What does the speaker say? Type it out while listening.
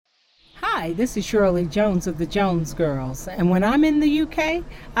Hi, this is Shirley Jones of the Jones Girls, and when I'm in the UK,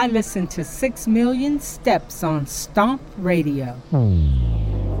 I listen to 6 Million Steps on Stomp Radio. Good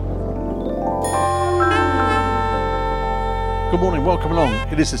morning, welcome along.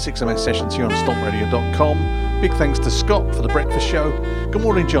 It is the 6MS Sessions here on StompRadio.com. Big thanks to Scott for the breakfast show. Good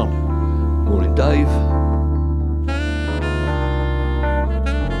morning, John. Morning, Dave.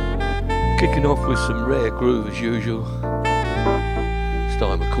 Kicking off with some rare groove as usual.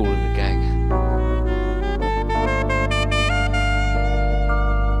 Starting with Kool and the Gang.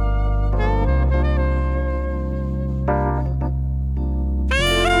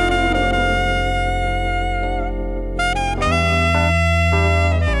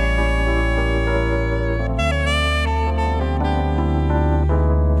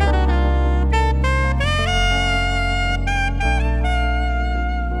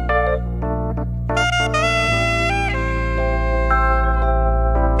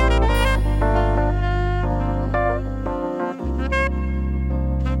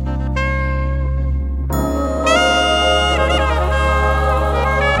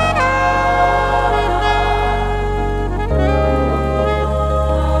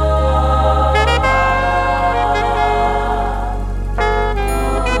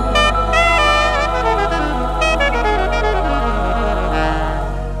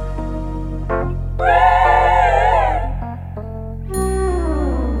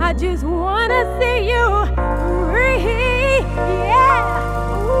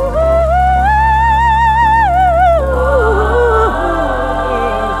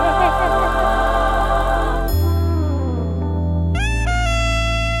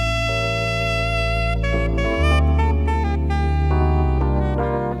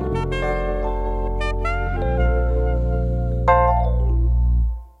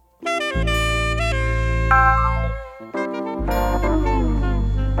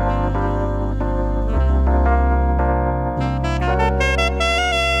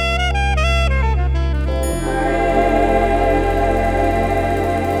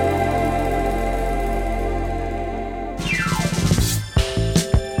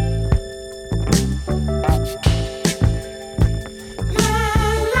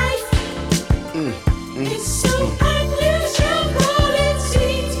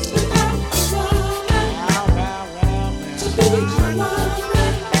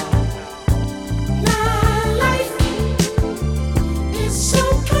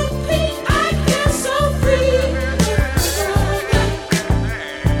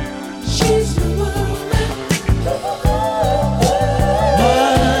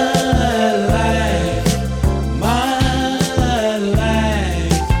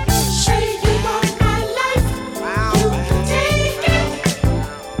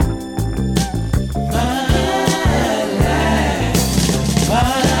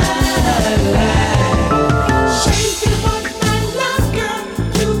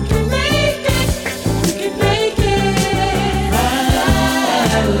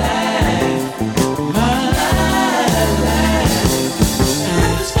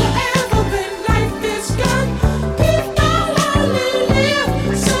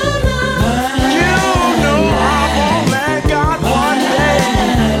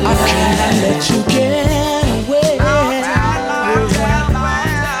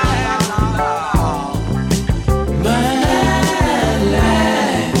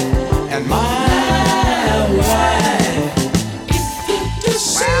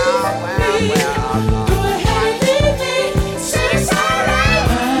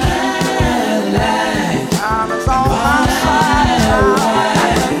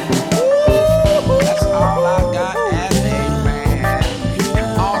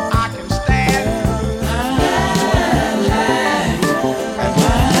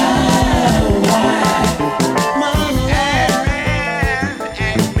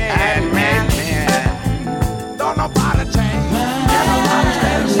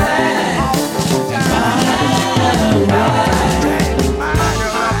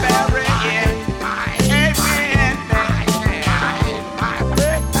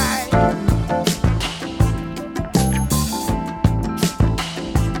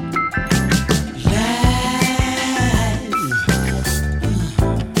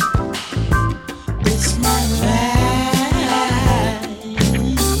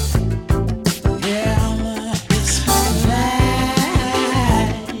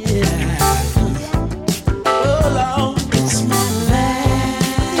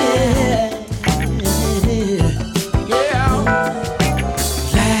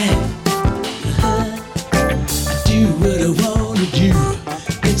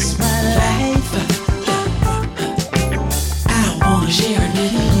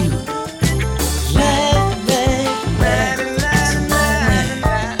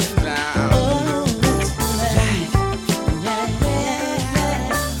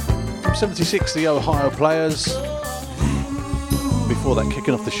 76, the Ohio Players. Before that,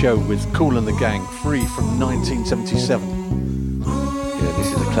 kicking off the show with Kool and the Gang, Free from 1977. Yeah,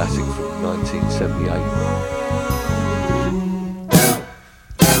 this is a classic from 1978.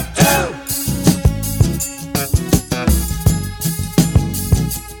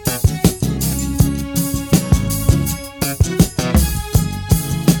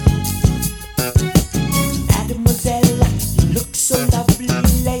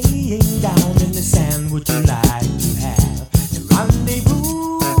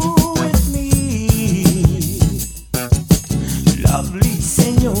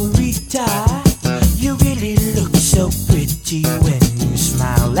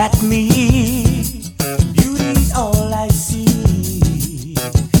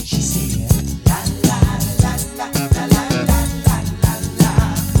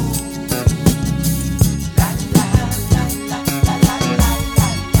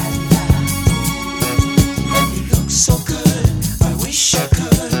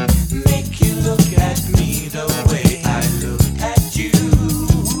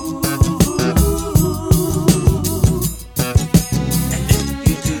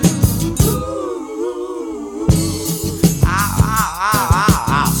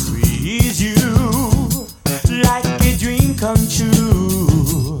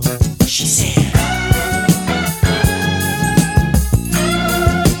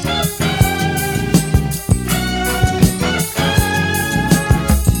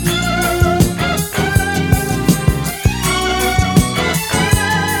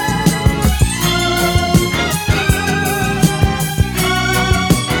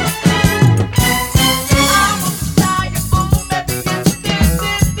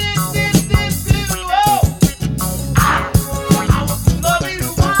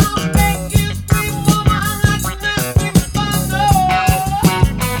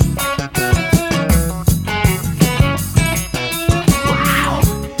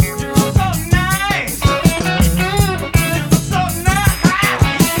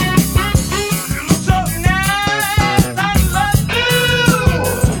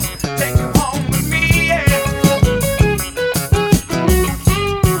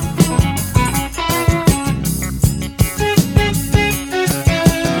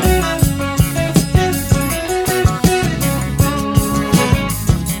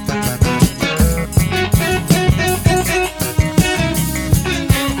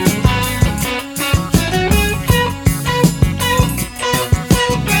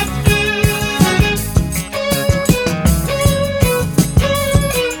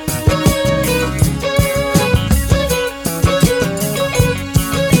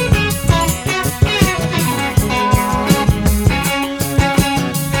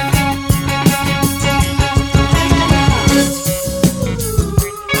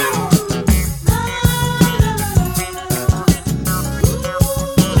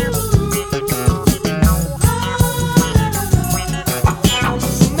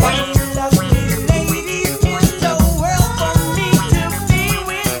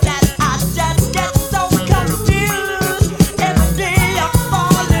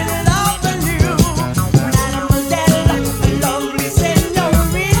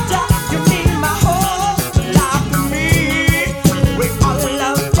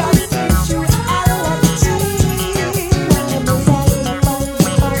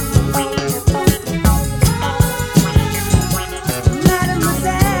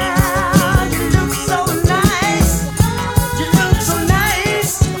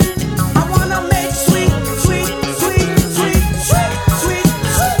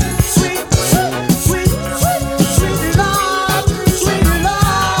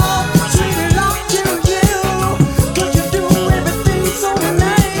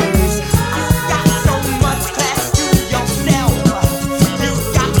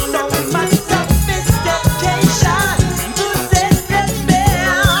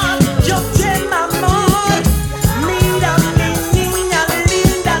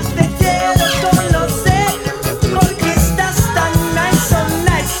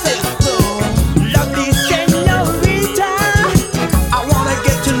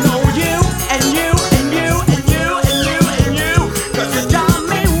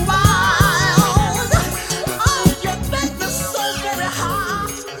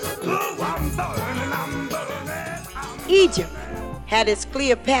 Egypt had its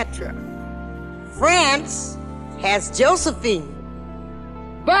Cleopatra. France has Josephine.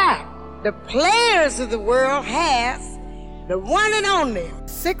 But the Players of the World has the one and only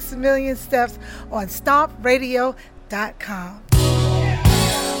 6 million steps on StompRadio.com.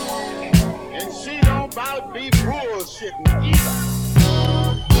 And she don't about be bullshitting either.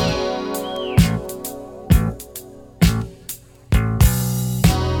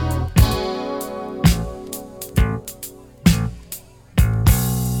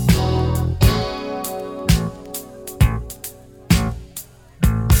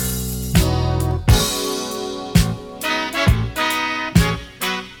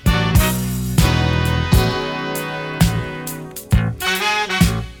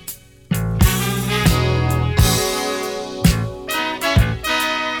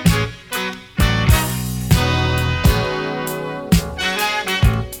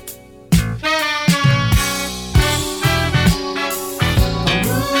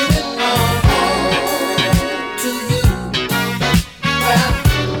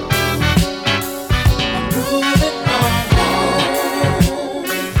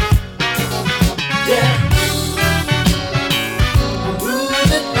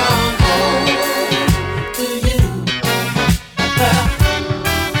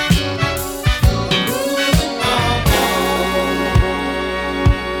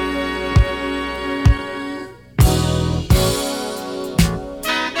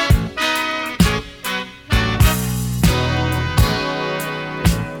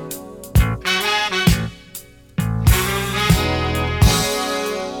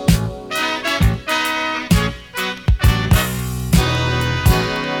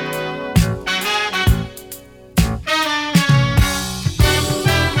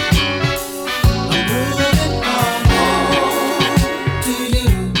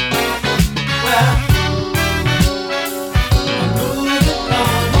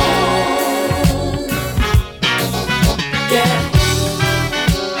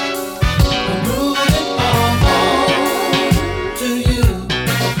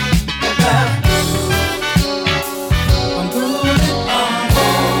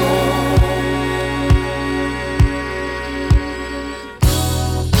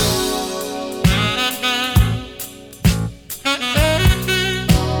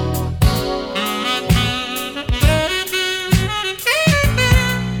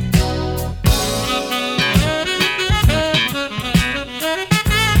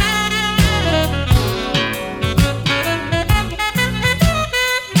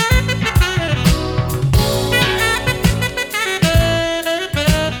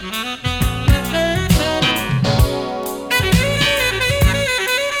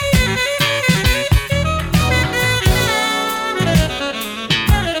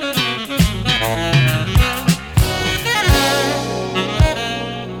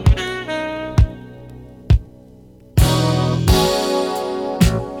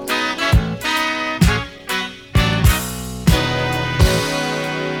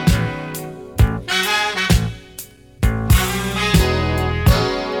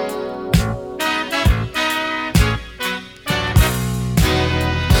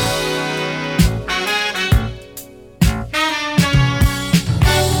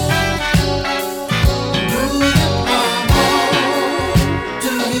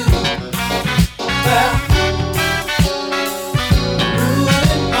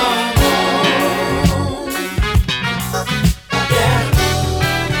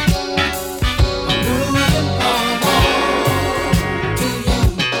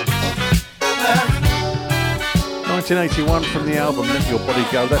 1981 from the album Let Your Body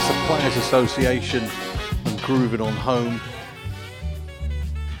Go. That's the Players Association and Grooving on Home.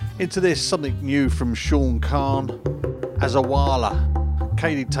 Into this, something new from Sean Khan, Azawala.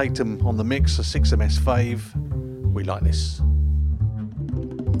 Katie Tatum on the mix, a 6MS fave. We like this.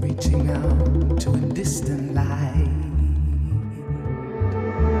 Reaching out to a distant light.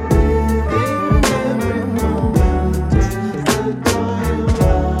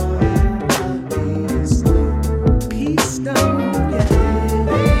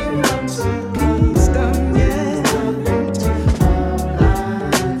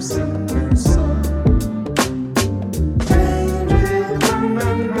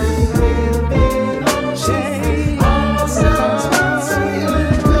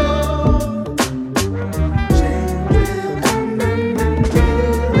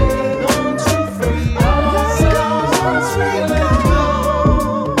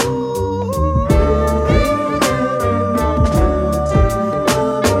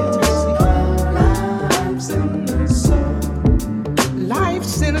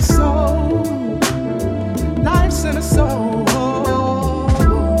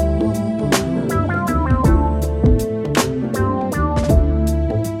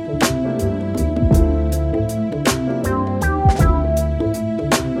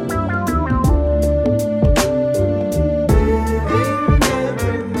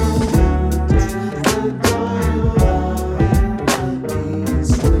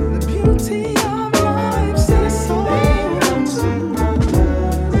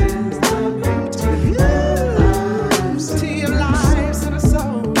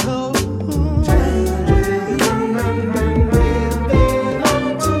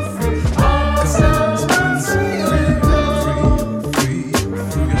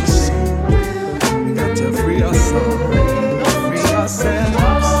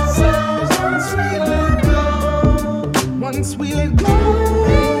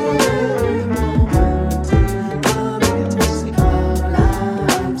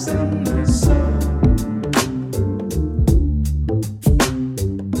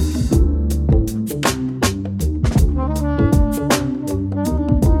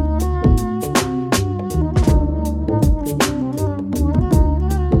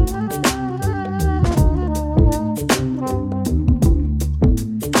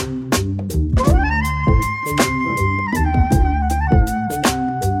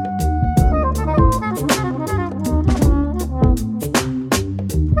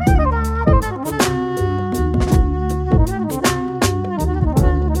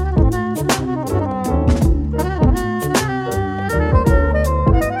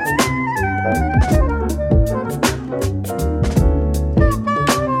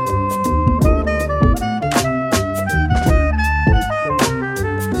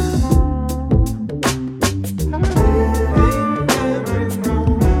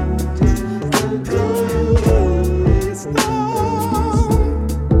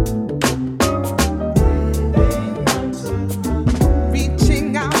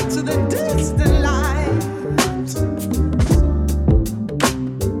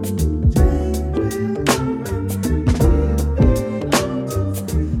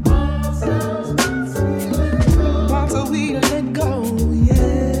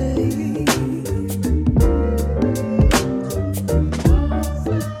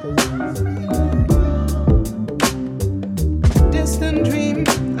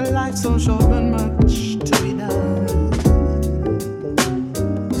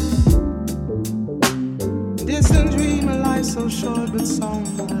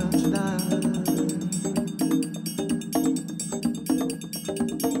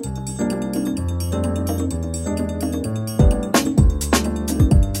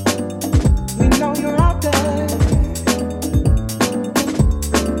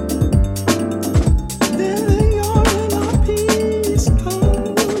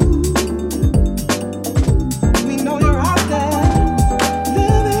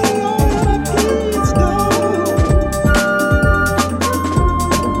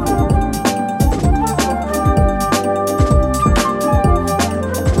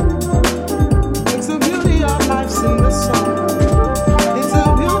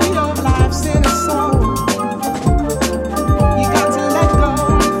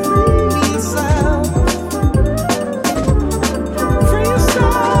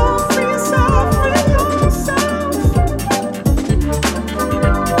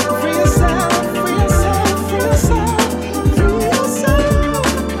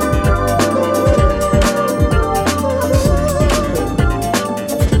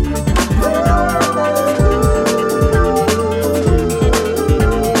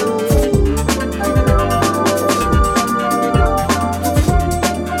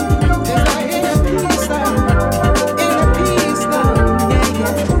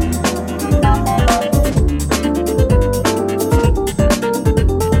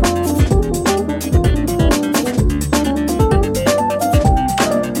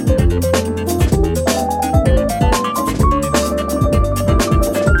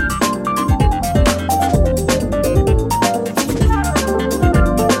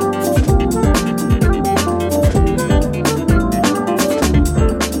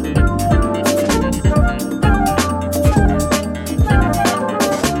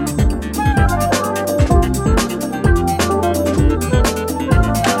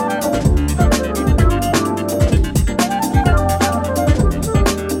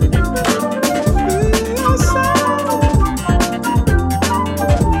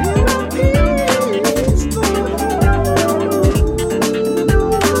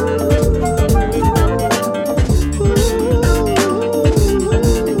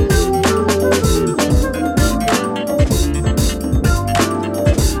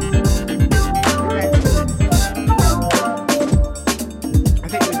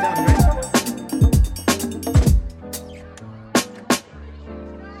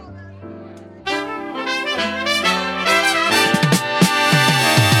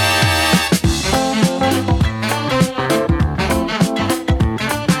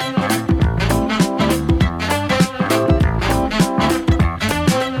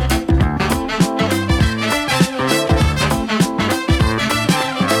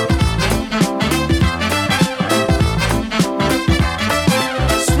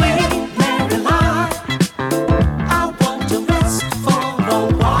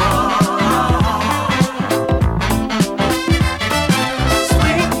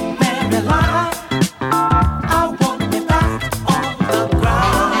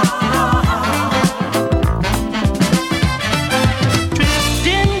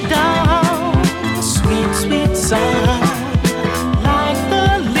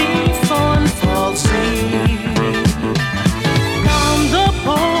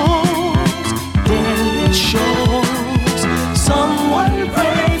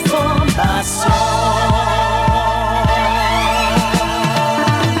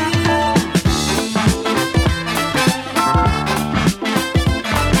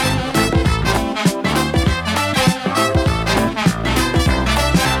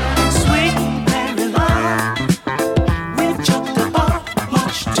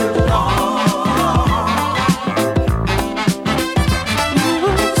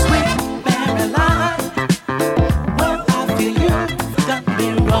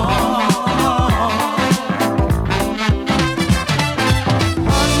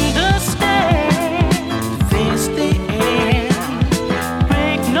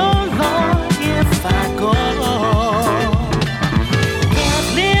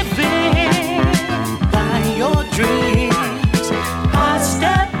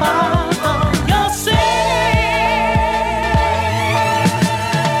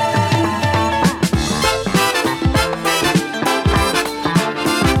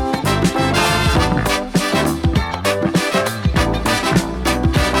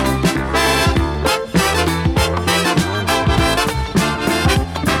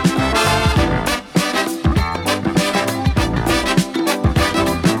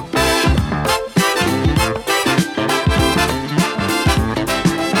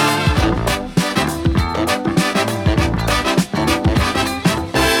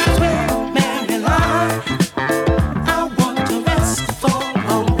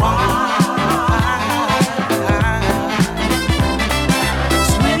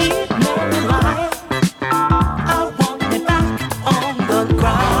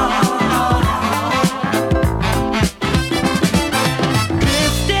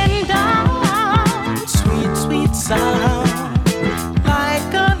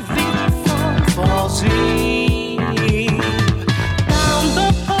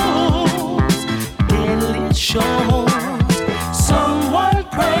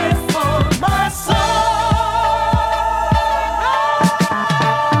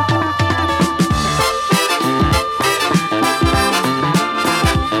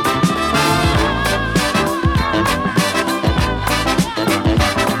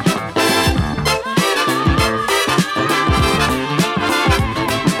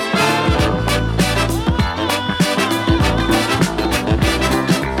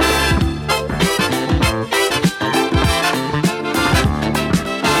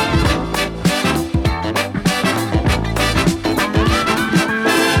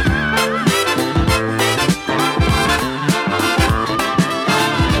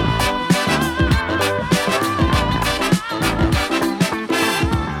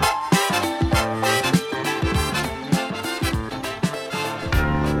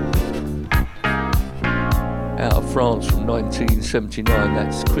 France from 1979.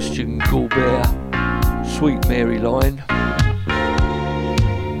 That's Christian Goubert, Sweet Mary Line.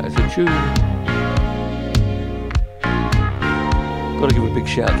 As a tune. Got to give a big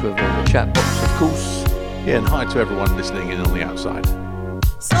shout to everyone in the chat box, of course. Yeah, and hi to everyone listening in on the outside.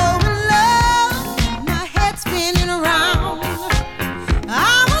 So in love, my head spinning around.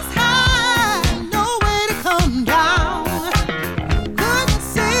 I was high, no way to come down. Couldn't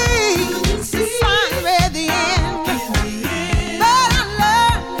see the sign at the end. But I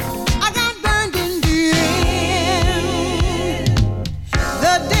learned, I got burned in the end.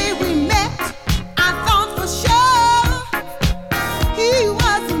 The day we met, I thought for sure he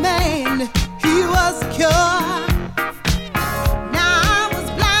was the man, he was the cure.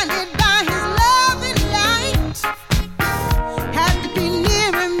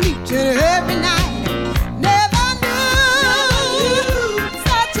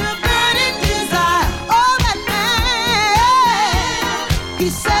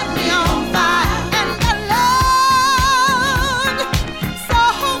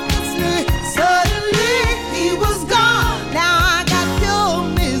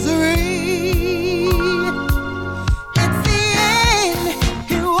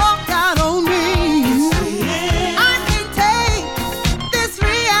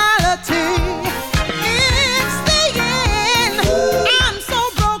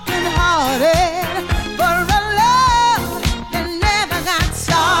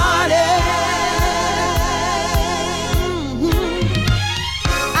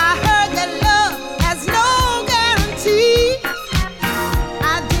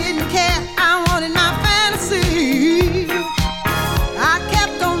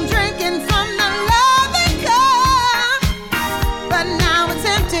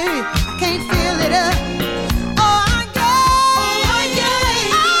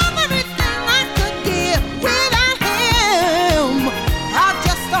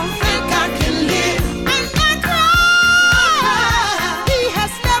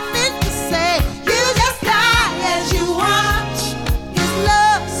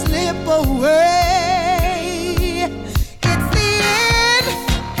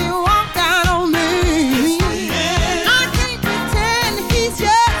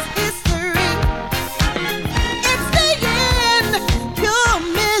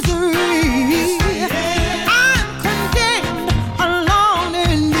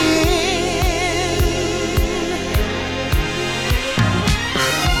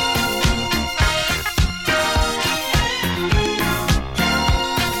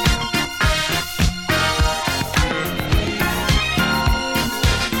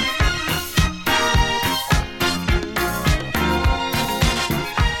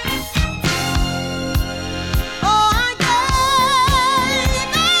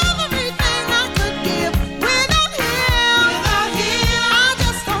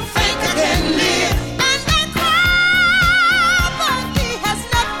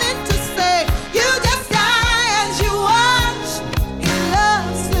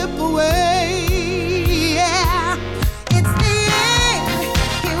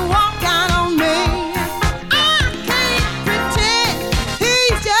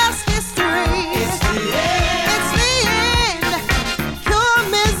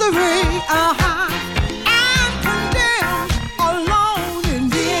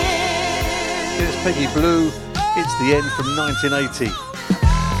 Blue, it's the end from 1980.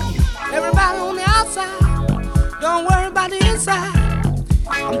 Everybody on the outside, don't worry about the inside.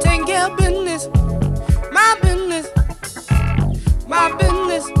 I'm taking care of business, my business, my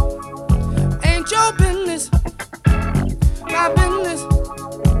business. Ain't your business, my business.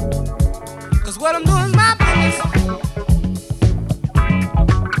 'Cause what I'm doing is my business.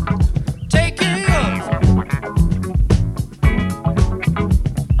 Take care of yours.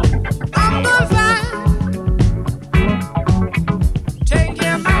 I'm doing fine.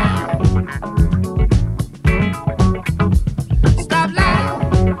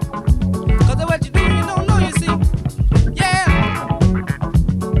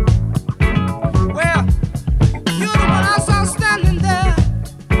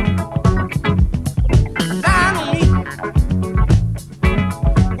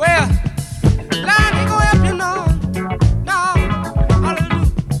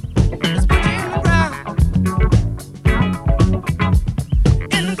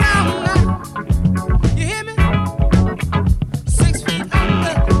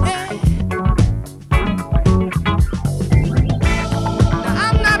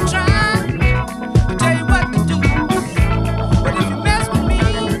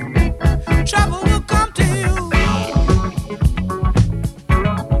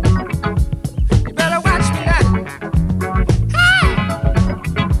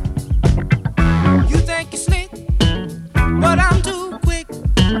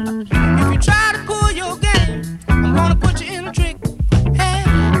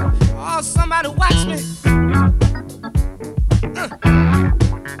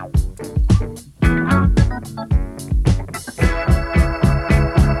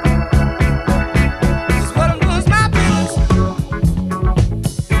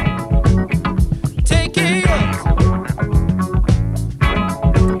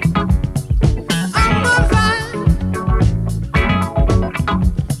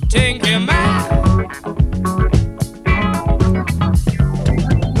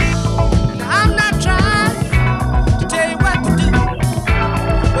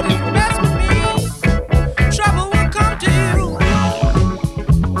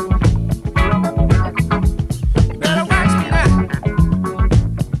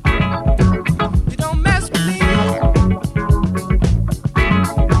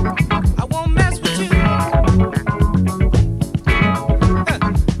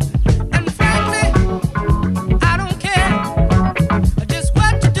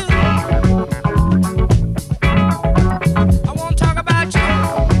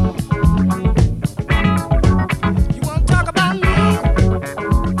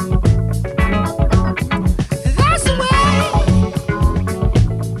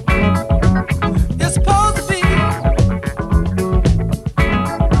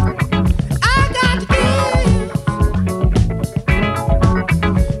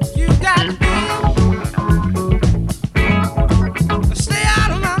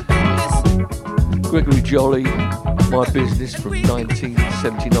 Jolly, My Business from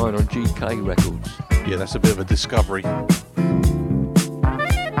 1979 on GK Records. Yeah, that's a bit of a discovery.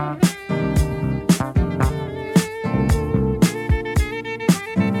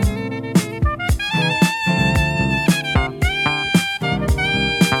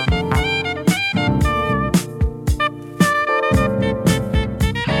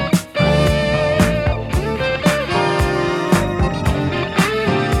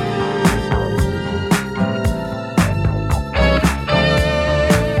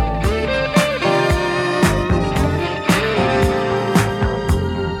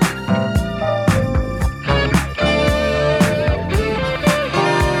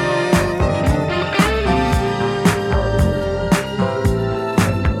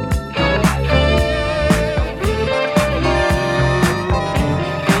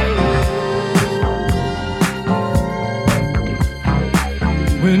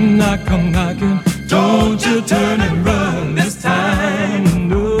 When I come knocking, don't you turn and run this time,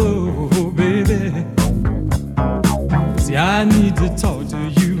 no, baby. See, I need to talk to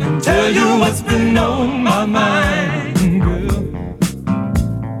you and tell you what's been on my mind, girl.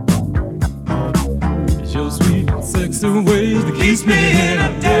 It's your sweet, sexy ways that keeps me in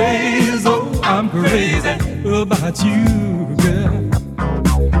a daze. Oh, I'm crazy about you, girl.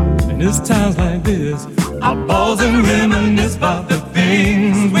 And it's times like this I pause and reminisce about the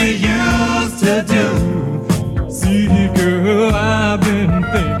things we used to do. See, girl, I've been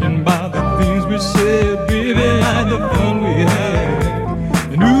thinking about the things we shared, baby, like the fun we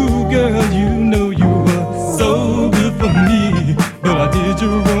had. And ooh, girl, you know you were so good for me, but I did you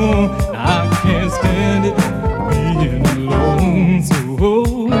wrong. I can't stand it being alone. So,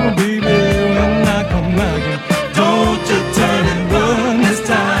 oh, baby, when I come knocking, don't you turn and run this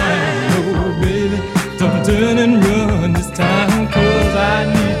time. Oh, baby, don't turn and run this time, 'cause I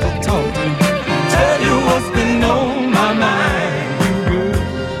need to talk to you, tell you what's been on my mind. You girl,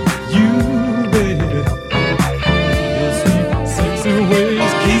 you baby, your sweet, sexy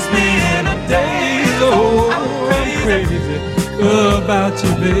ways keeps me in a daze. Oh, I'm crazy about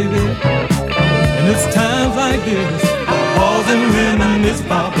you, baby. And it's times like this I pause and reminisce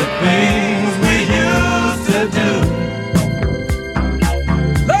about the things we used to do.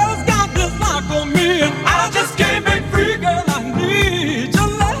 Love's got this lock on me and I just can't be free, girl. I need your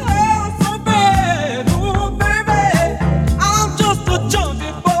love so bad. Oh, baby, I'm just a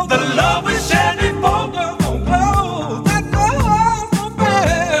junkie for the love we shared before. Girl, don't close that door so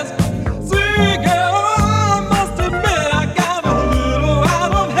fast. See, girl, I must admit I got a little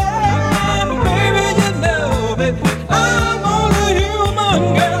out of hand. Baby, you know, baby, I'm only human,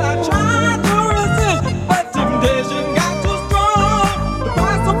 girl. I try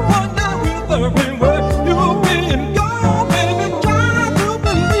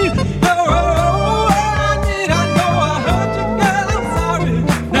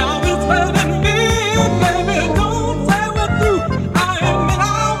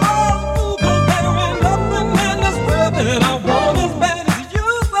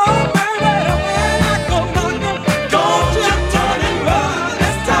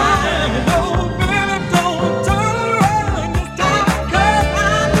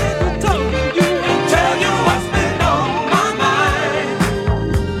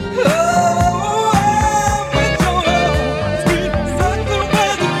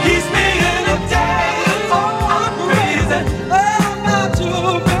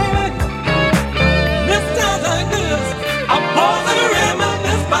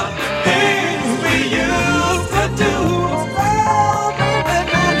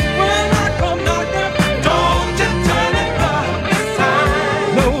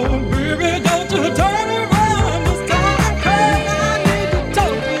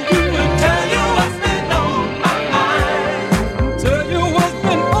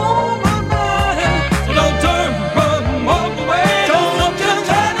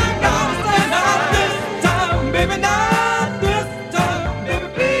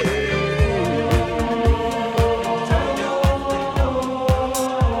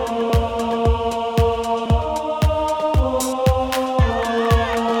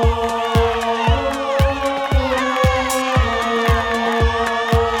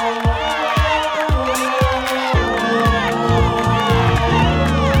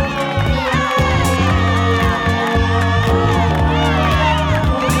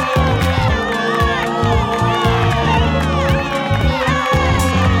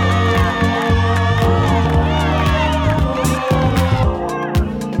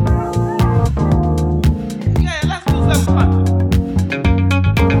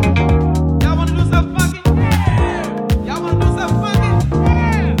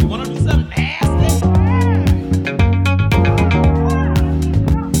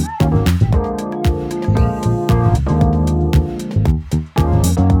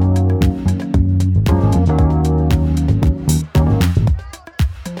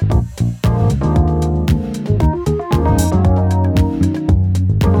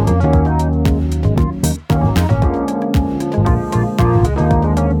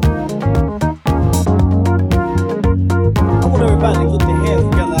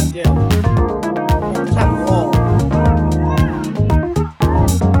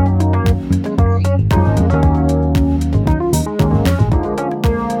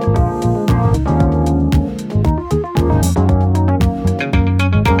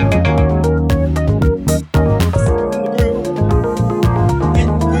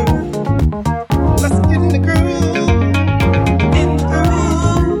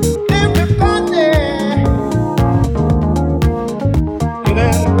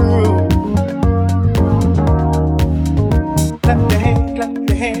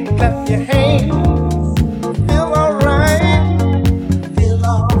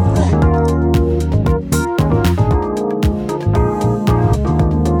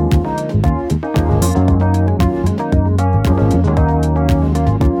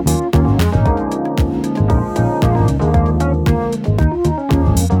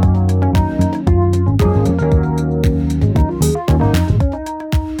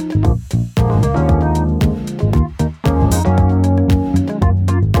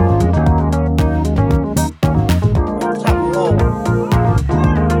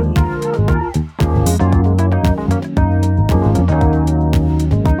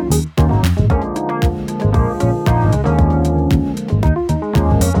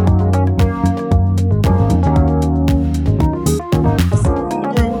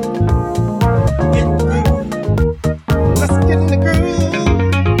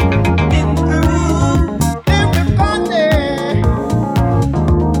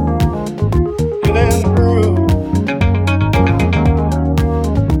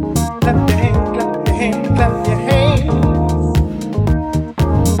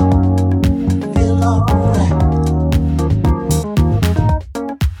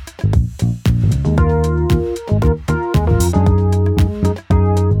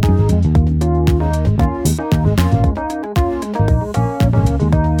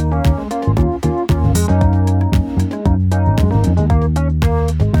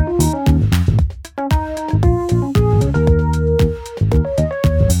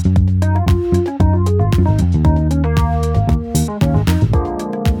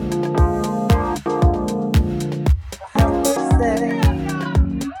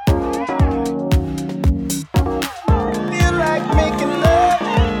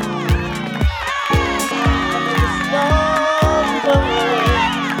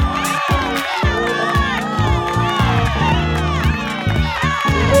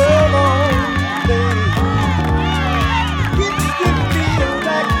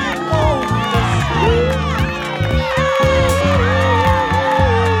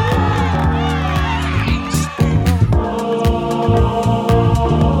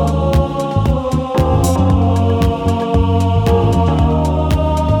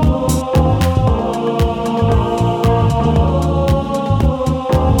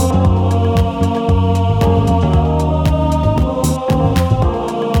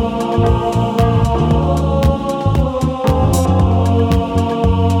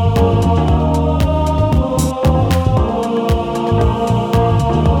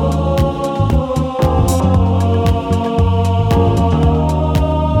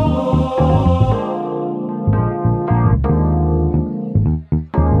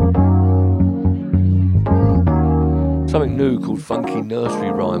Something new called Funky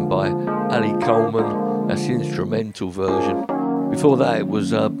Nursery Rhyme by Ali Coleman. That's the instrumental version. Before that it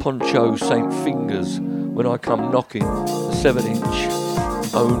was Poncho St. Fingers, When I Come Knocking, a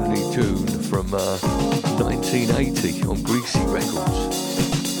 7-inch only tune from 1980 on Greasy Records.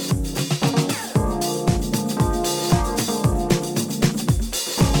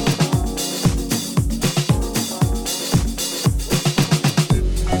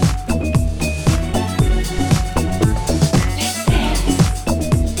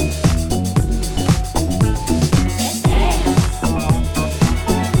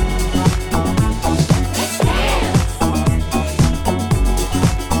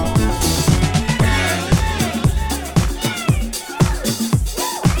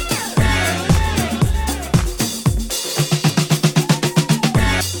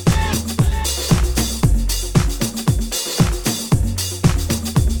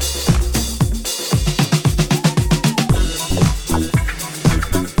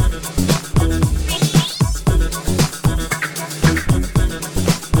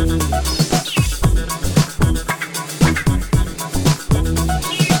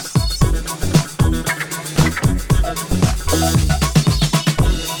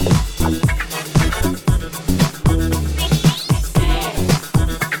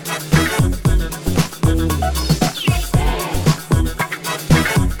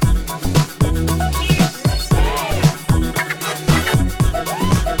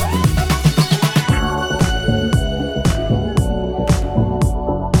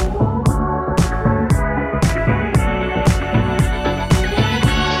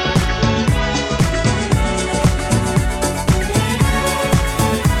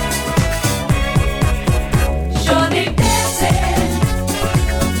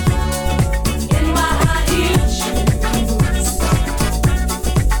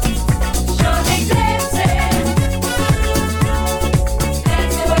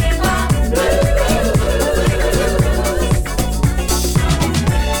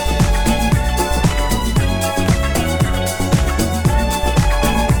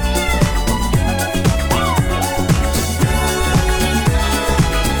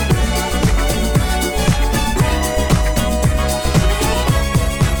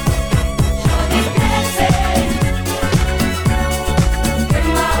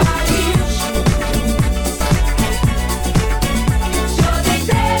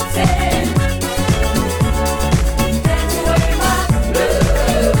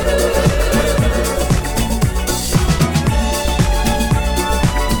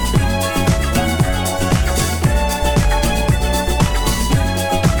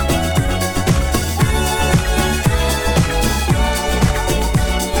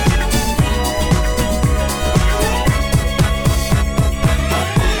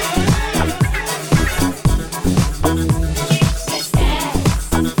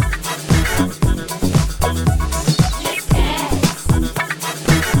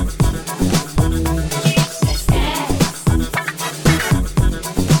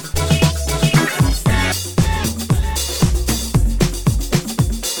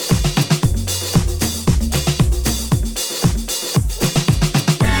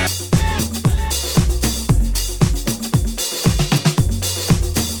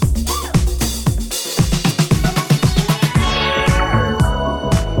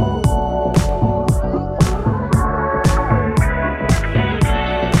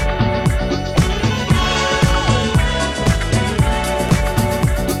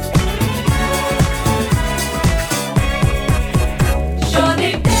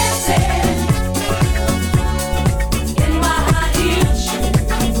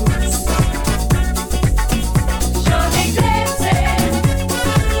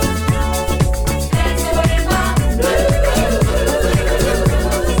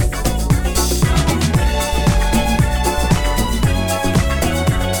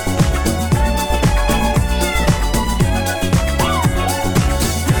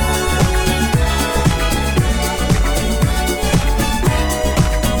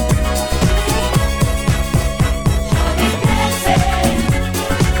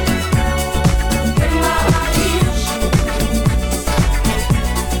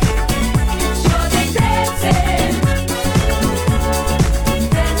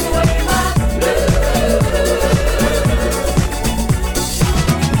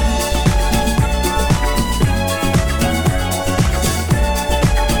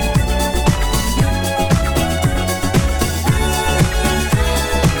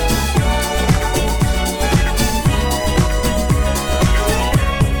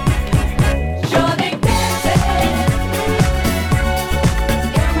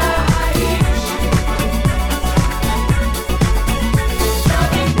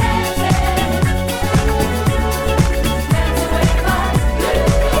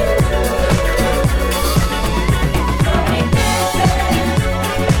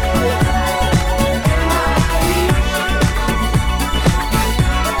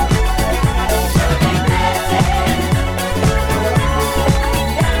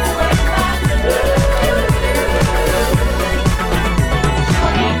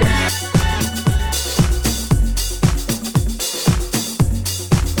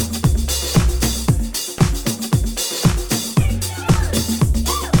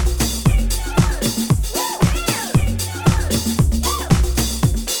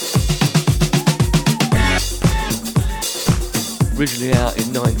 originally out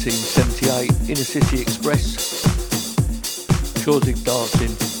in 1978, Inner City Express, Chordig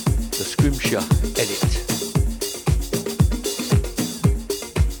Dancing, the Scrimshire edit.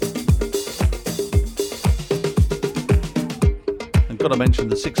 Got to mention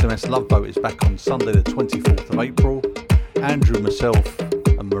the 6MS Love Boat is back on Sunday the 24th of April. Andrew, myself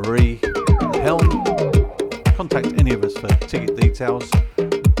and Marie at the helm. Contact any of us for ticket details.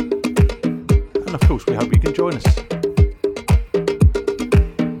 And of course we hope you can join us.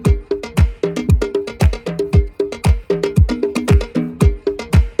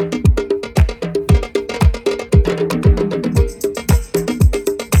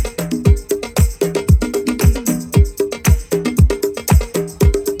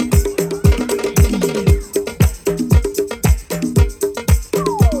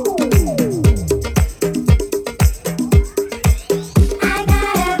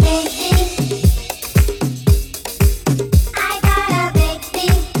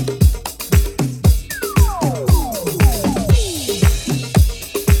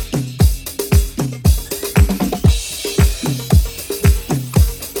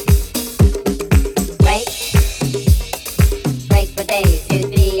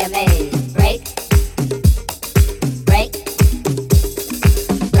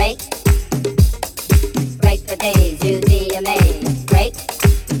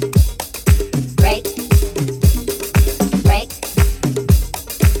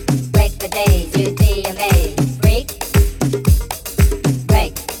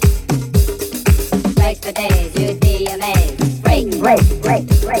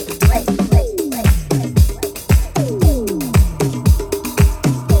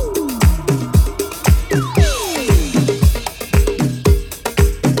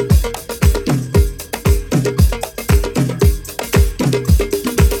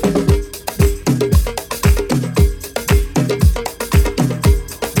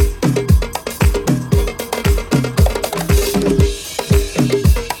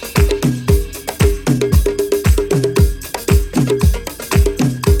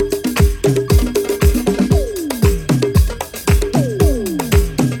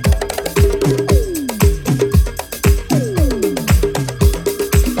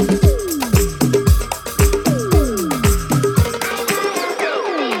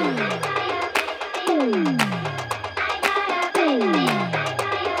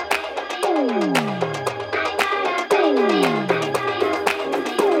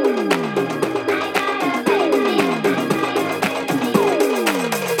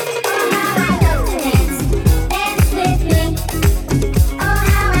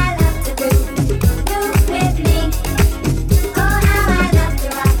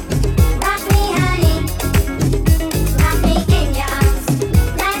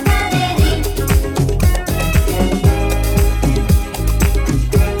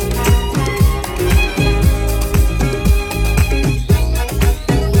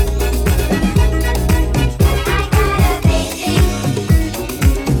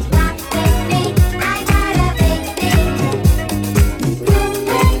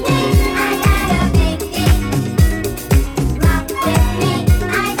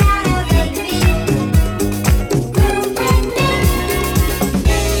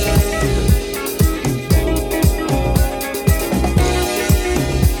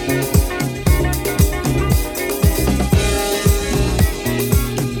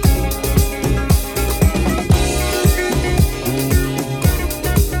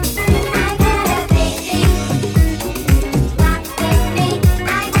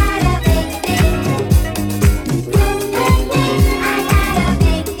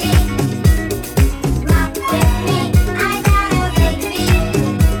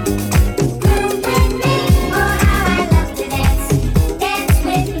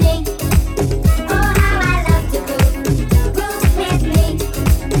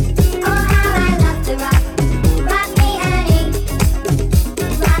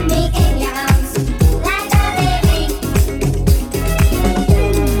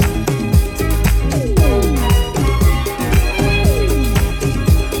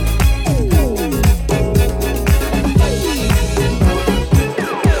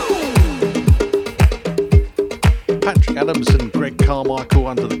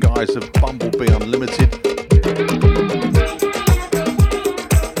 Of Bumblebee Unlimited.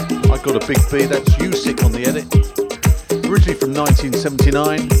 I got a big B, that's Usick on the edit. Originally from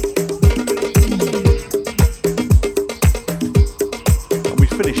 1979. And we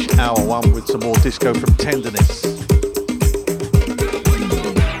finish hour one with some more disco from Tenderness.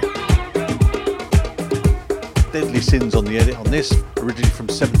 Deadly Sins on the edit on this, originally from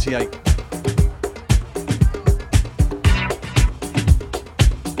 78.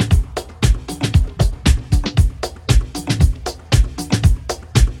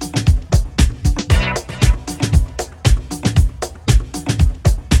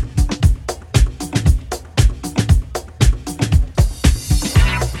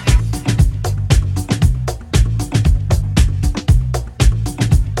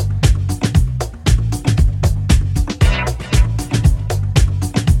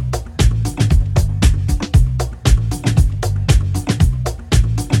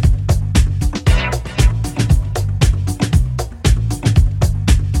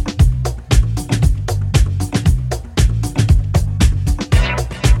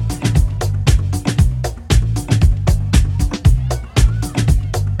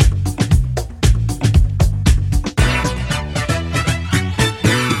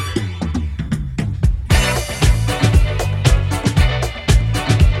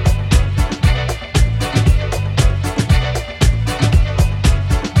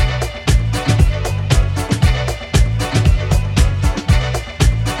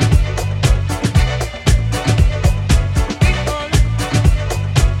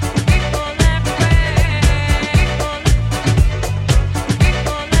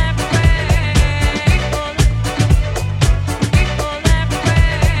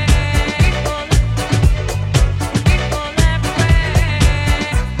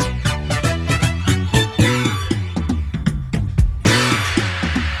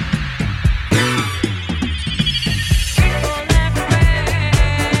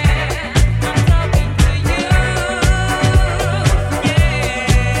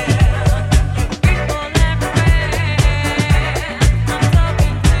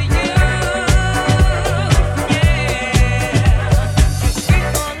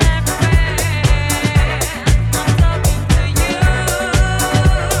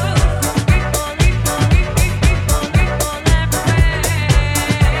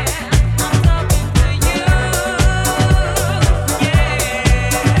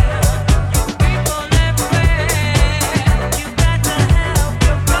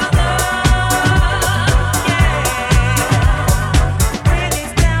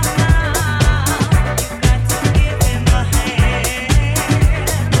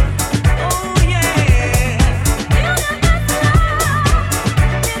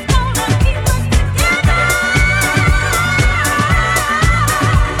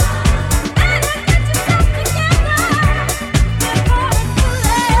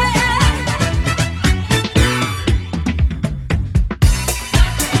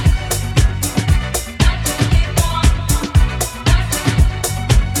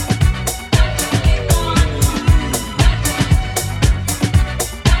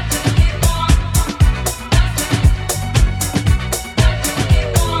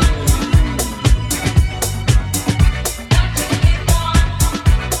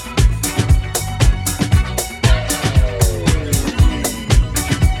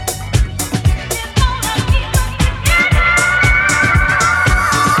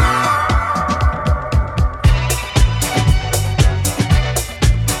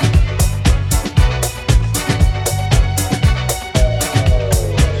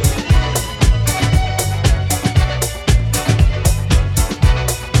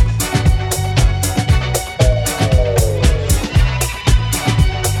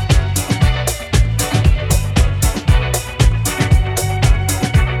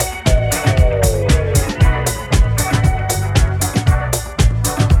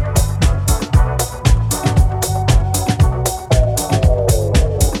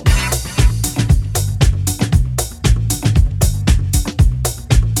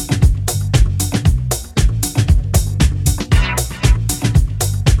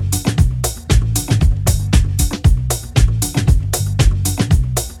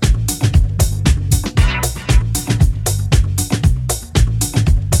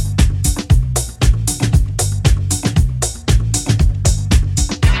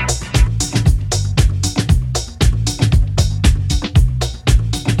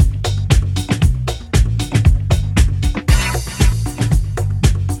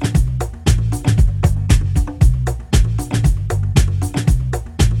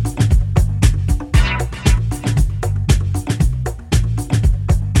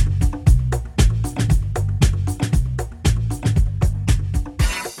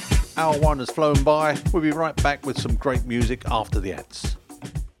 Hour 1 has flown by. We'll be right back with some great music after the ads.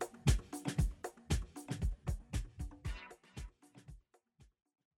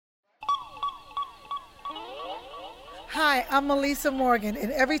 Hi, I'm Melissa Morgan,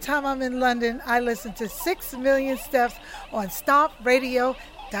 and every time I'm in London, I listen to 6 Million Steps on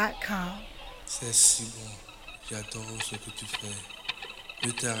StompRadio.com. C'est si bon, j'adore ce que tu fais.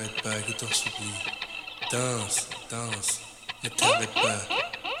 Ne t'arrête pas, je t'en supplie. Danse, danse, ne t'arrête pas,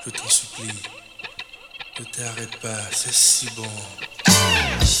 je t'en supplie. Ne t'arrête pas, c'est si bon.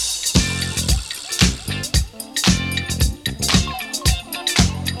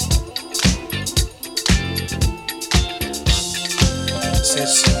 C'est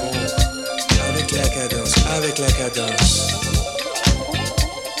si bon, avec la cadence, avec la cadence.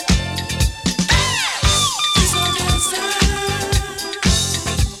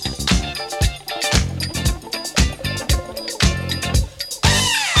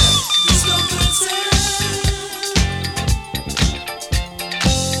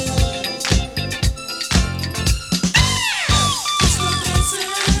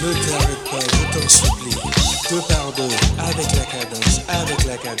 Ne t'arrête pas, je t'en supplie. Deux par deux, avec la cadence, avec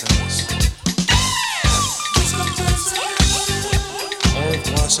la cadence. On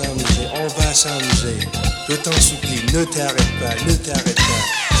va s'amuser, on va s'amuser. Je t'en supplie, ne t'arrête pas, ne t'arrête pas.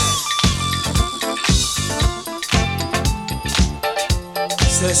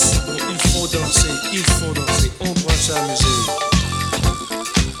 C'est si bon, il faut danser, on va s'amuser.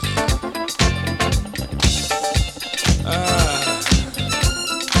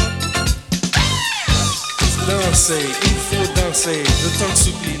 Danser, il faut danser, je t'en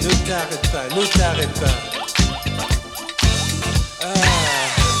supplie, ne t'arrête pas, ne t'arrête pas.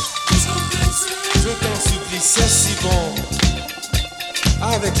 Je t'en supplie, c'est si bon.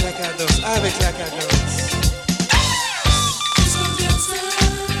 Avec la cadence, avec la cadence.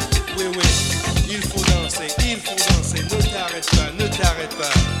 Oui, oui, il faut danser, ne t'arrête pas, ne t'arrête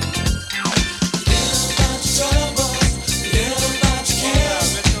pas.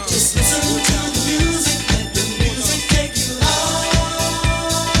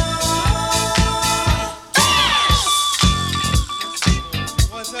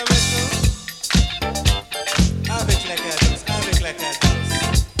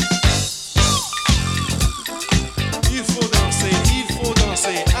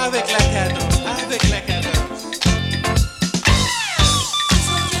 Avec la cadence, avec la cadence.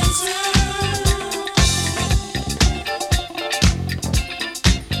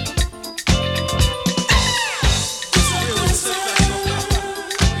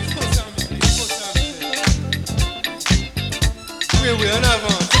 Oui, en avant,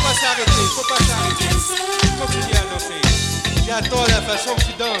 faut pas s'arrêter. Continue à danser. J'adore la façon que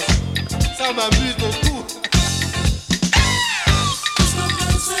tu danses. Ça m'amuse beaucoup.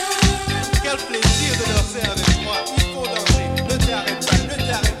 Quel plaisir de danser avec moi. Il faut danser. Ne t'arrête pas, ne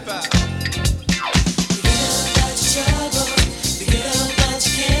t'arrête pas.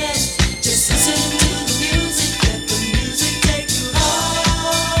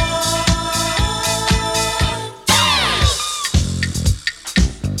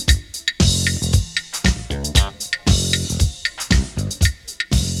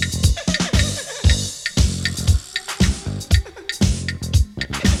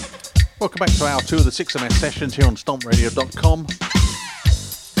 Welcome back to hour 2 of the 6MS sessions here on StompRadio.com.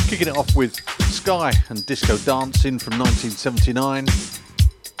 Kicking it off with Sky and Disco Dancing from 1979.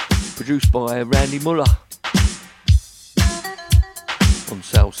 Produced by Randy Muller on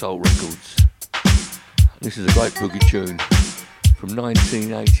Soul Soul Records. This is a great boogie tune from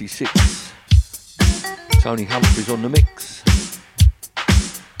 1986. Tony Humphries on the mix.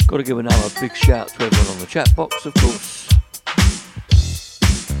 Got to give another big shout to everyone on the chat box, of course.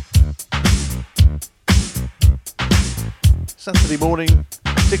 Saturday morning,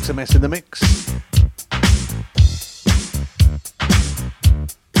 6MS in the mix.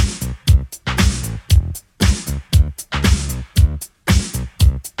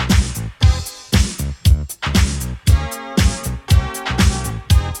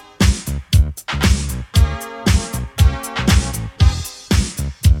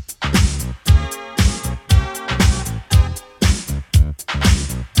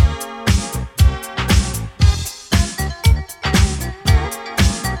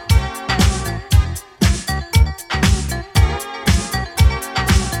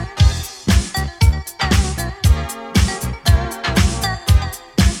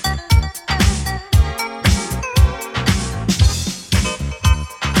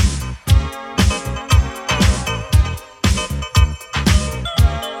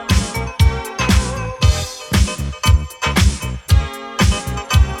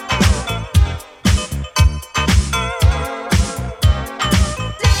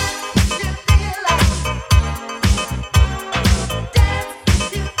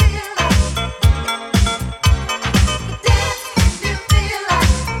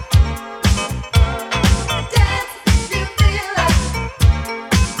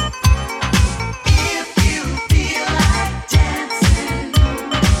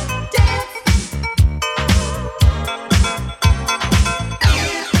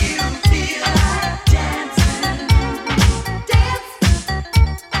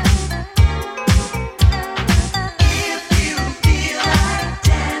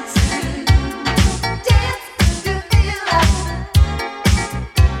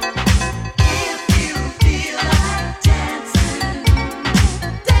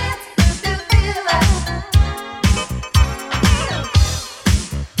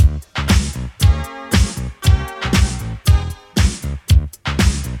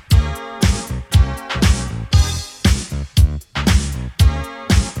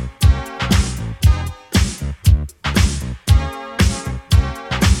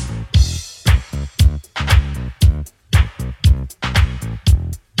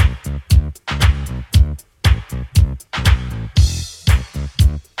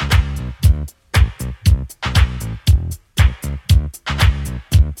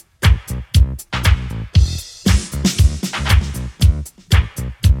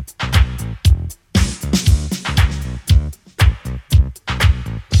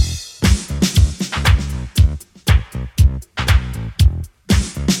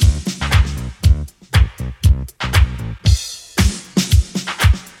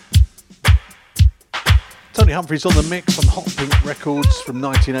 Bobby Humphries on the mix on Hot Pink Records from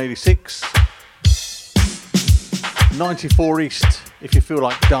 1986. 94 East, if you feel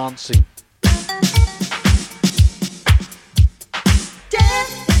like dancing.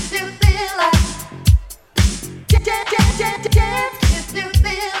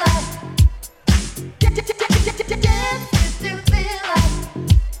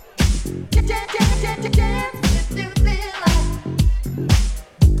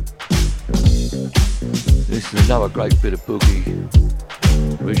 This is another great bit of boogie.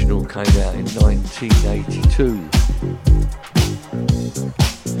 Original came out in 1982.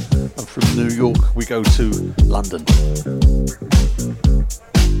 And from New York we go to London.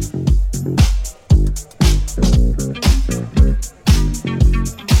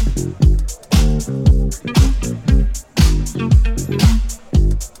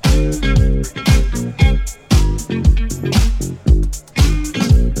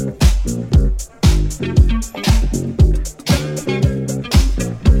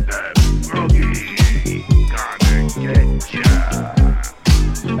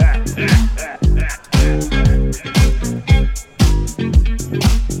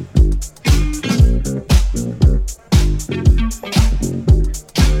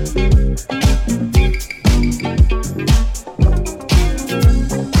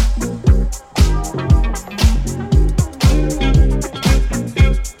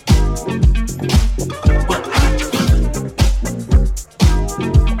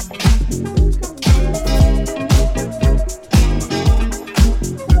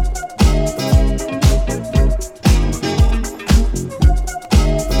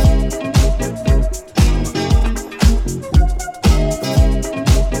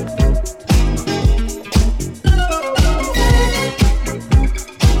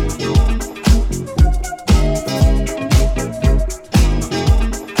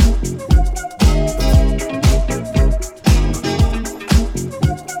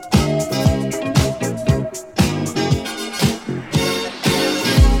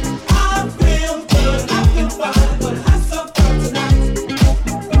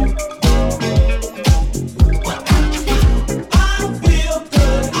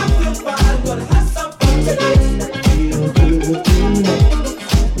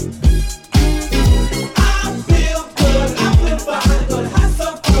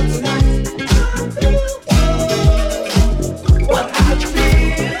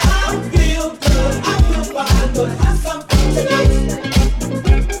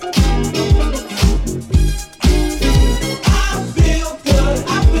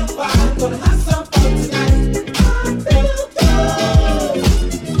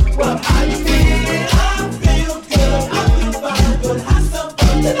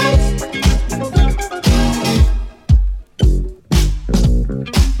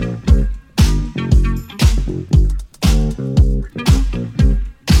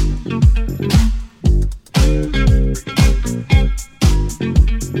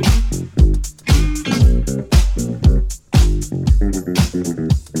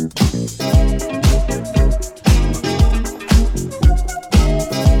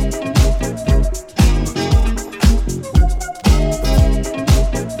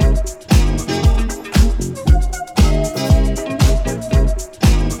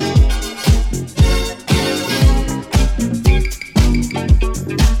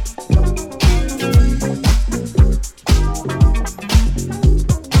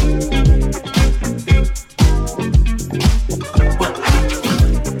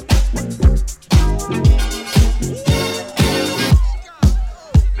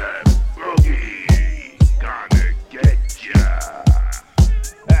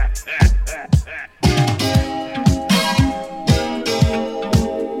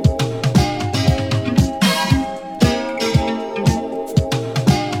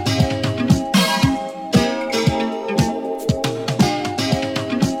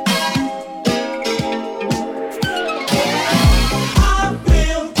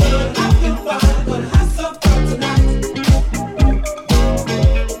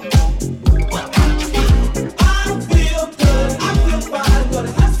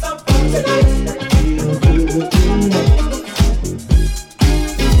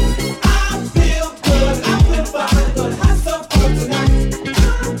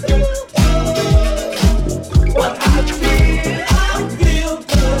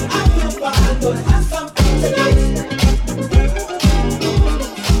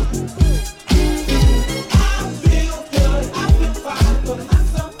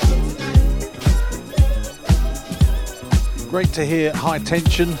 Great to hear High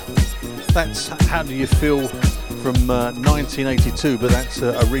Tension. That's How Do You Feel from 1982, but that's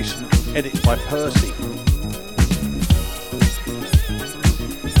a recent edit by Percy.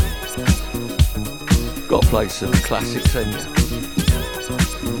 Got to play some classics, ain't you?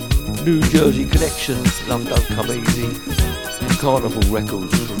 New Jersey Connection, Love Don't Come Easy, and Carnival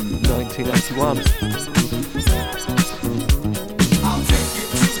Records from 1981. I'll take it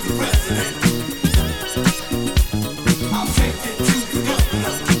to the president. I'll take it to the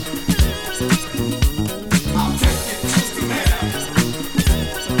governor. I'll take it to the mayor.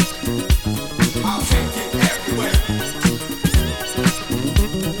 I'll take it everywhere.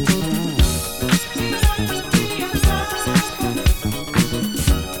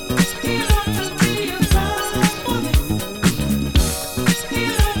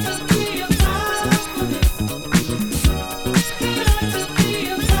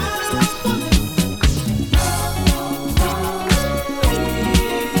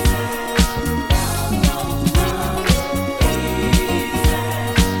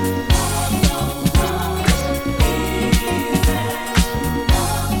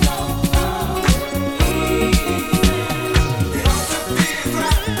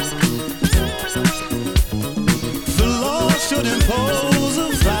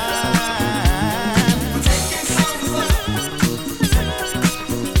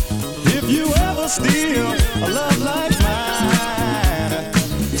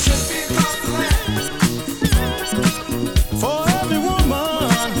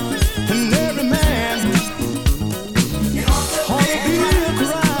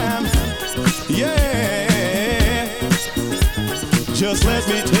 Just let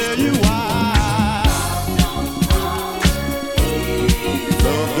me tell you why.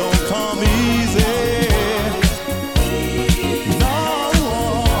 Love don't come easy.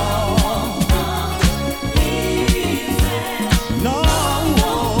 No.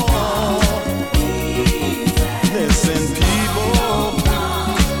 Listen, people,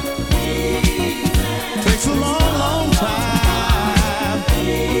 takes a long, long time.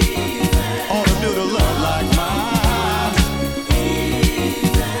 Ought to do the love like mine.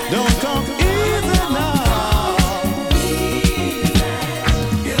 Don't come easy now.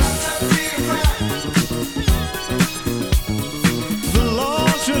 The law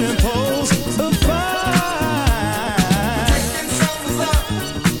should impose a fine.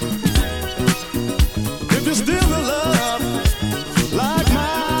 If you're still in love like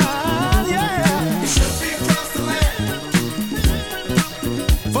mine, yeah. It should be across the land.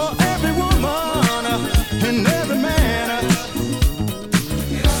 For every woman and every man.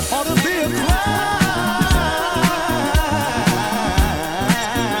 Ought to be a crime.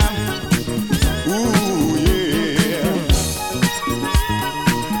 Ooh, yeah.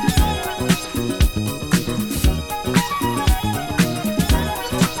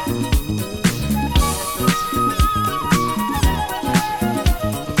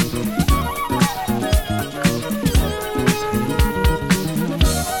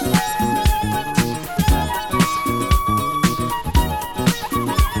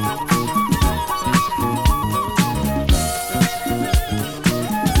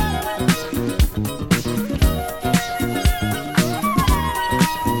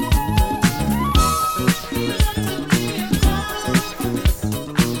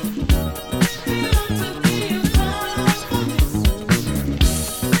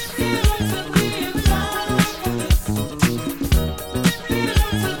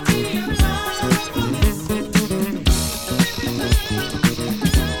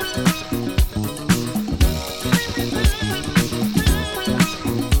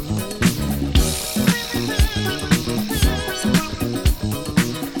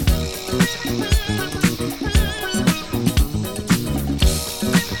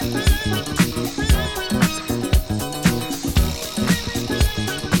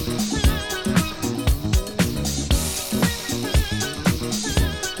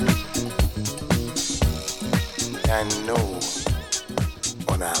 I know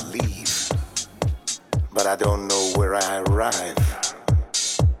when I leave, but I don't know where I arrive.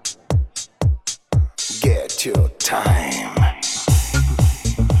 Get your time.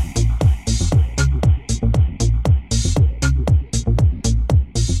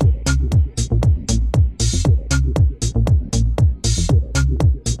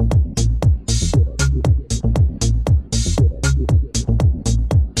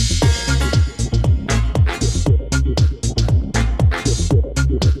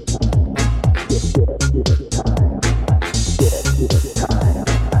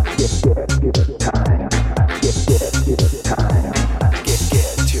 Give it time.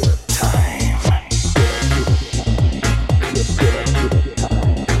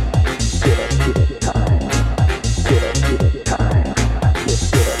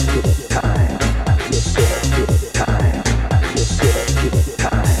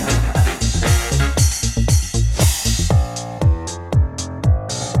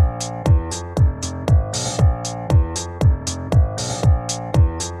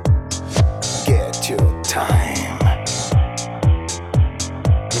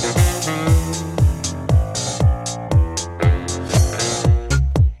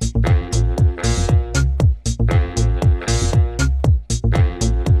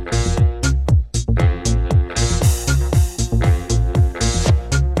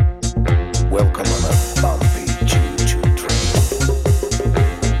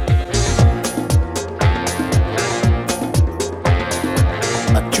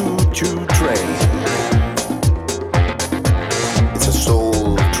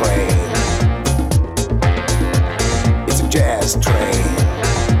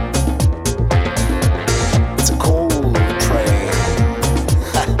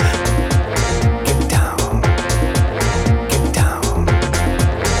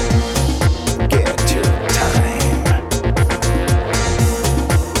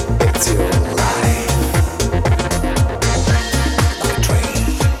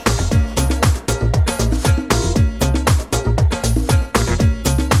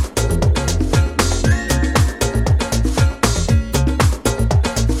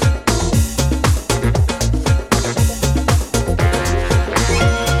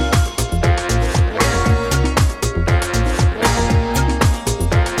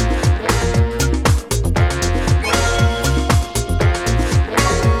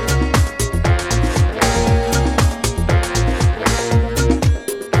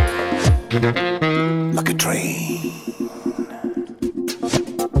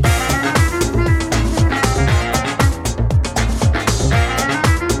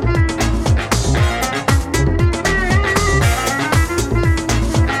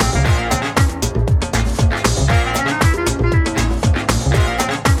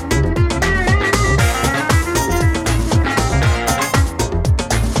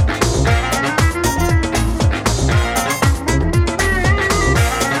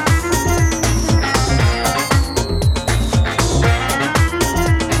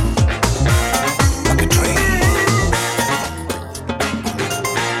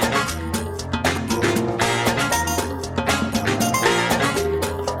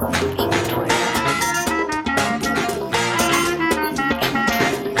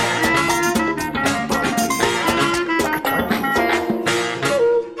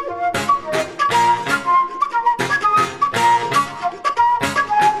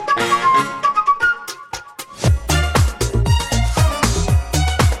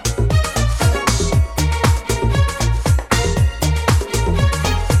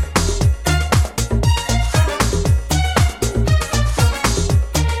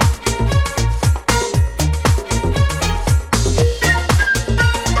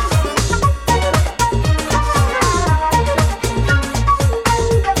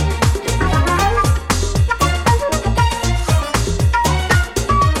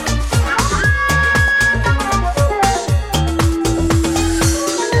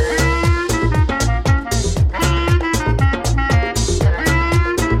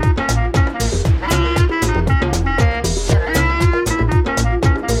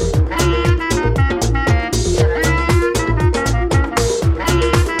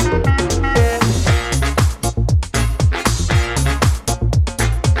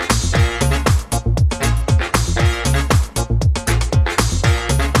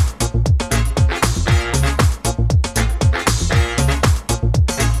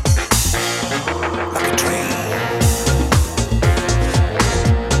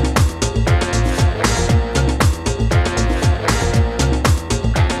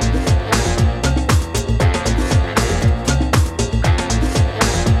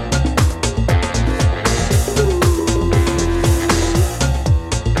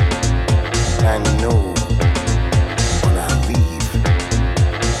 I know when I leave,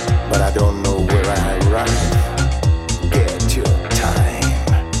 but I don't know where I arrive. Get your time,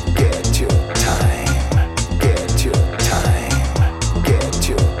 get your time, get your time, get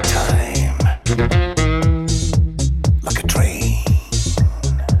your time. Like a train.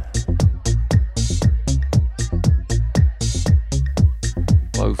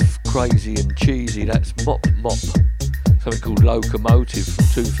 Both crazy and cheesy, that's Mop Mop. Something called Locomotive from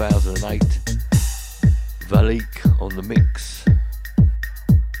 2008. Valik on the mix.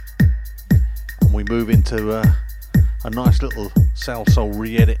 And we move into a nice little Soul Soul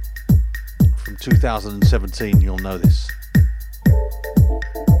re-edit from 2017, you'll know this.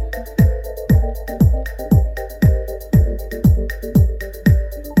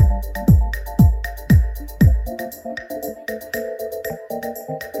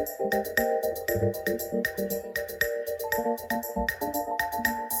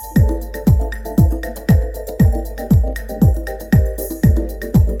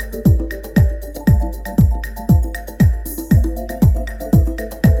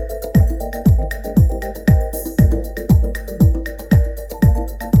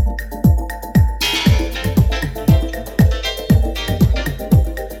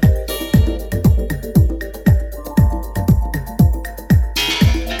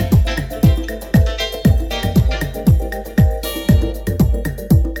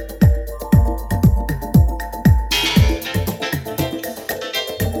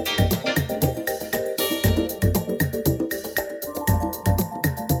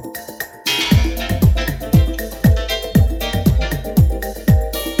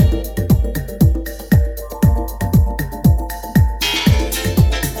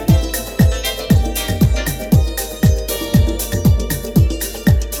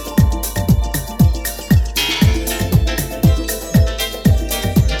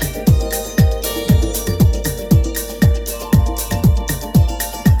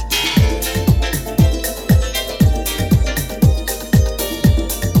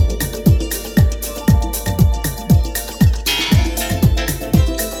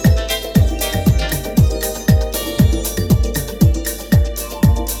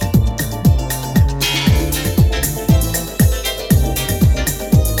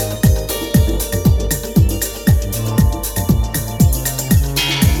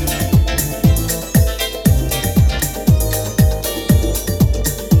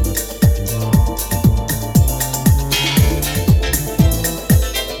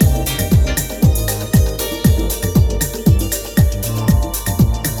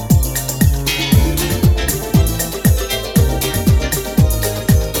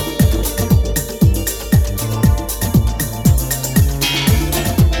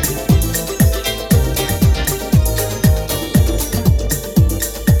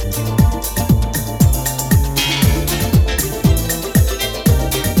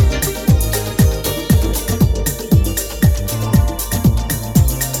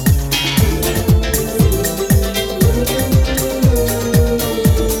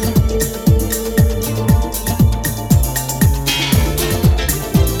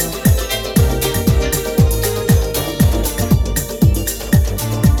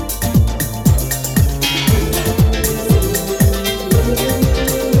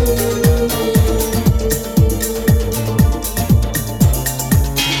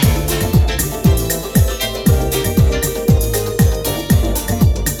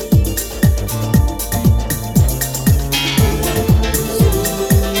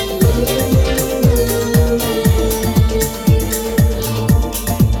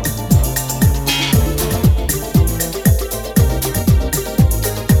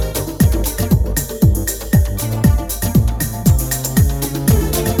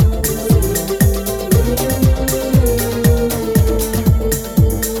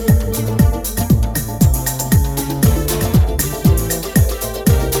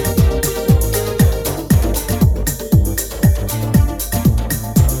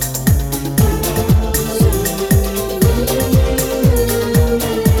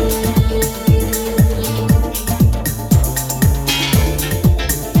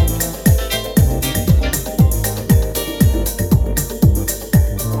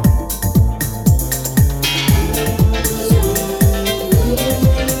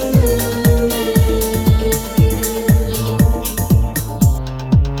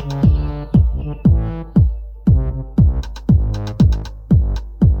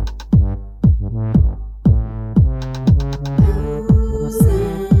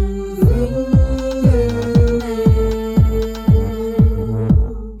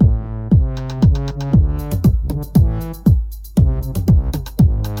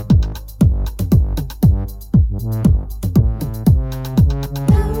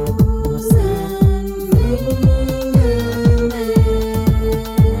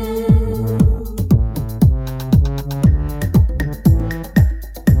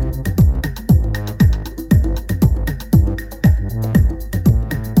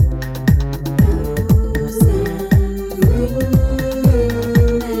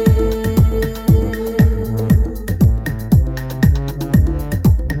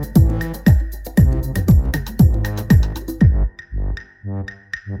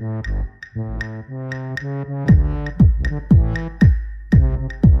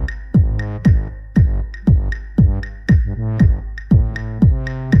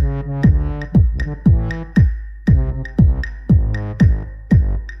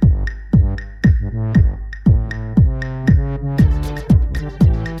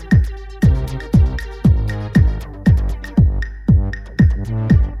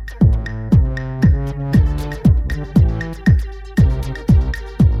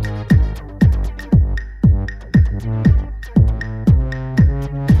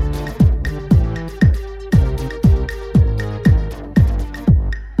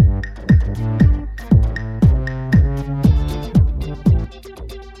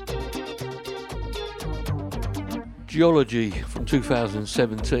 Geology from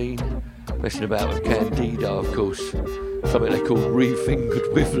 2017, messing about with Candido, of course. Something they call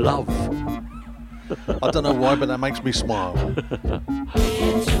Refingered with Love. I don't know why, but that makes me smile.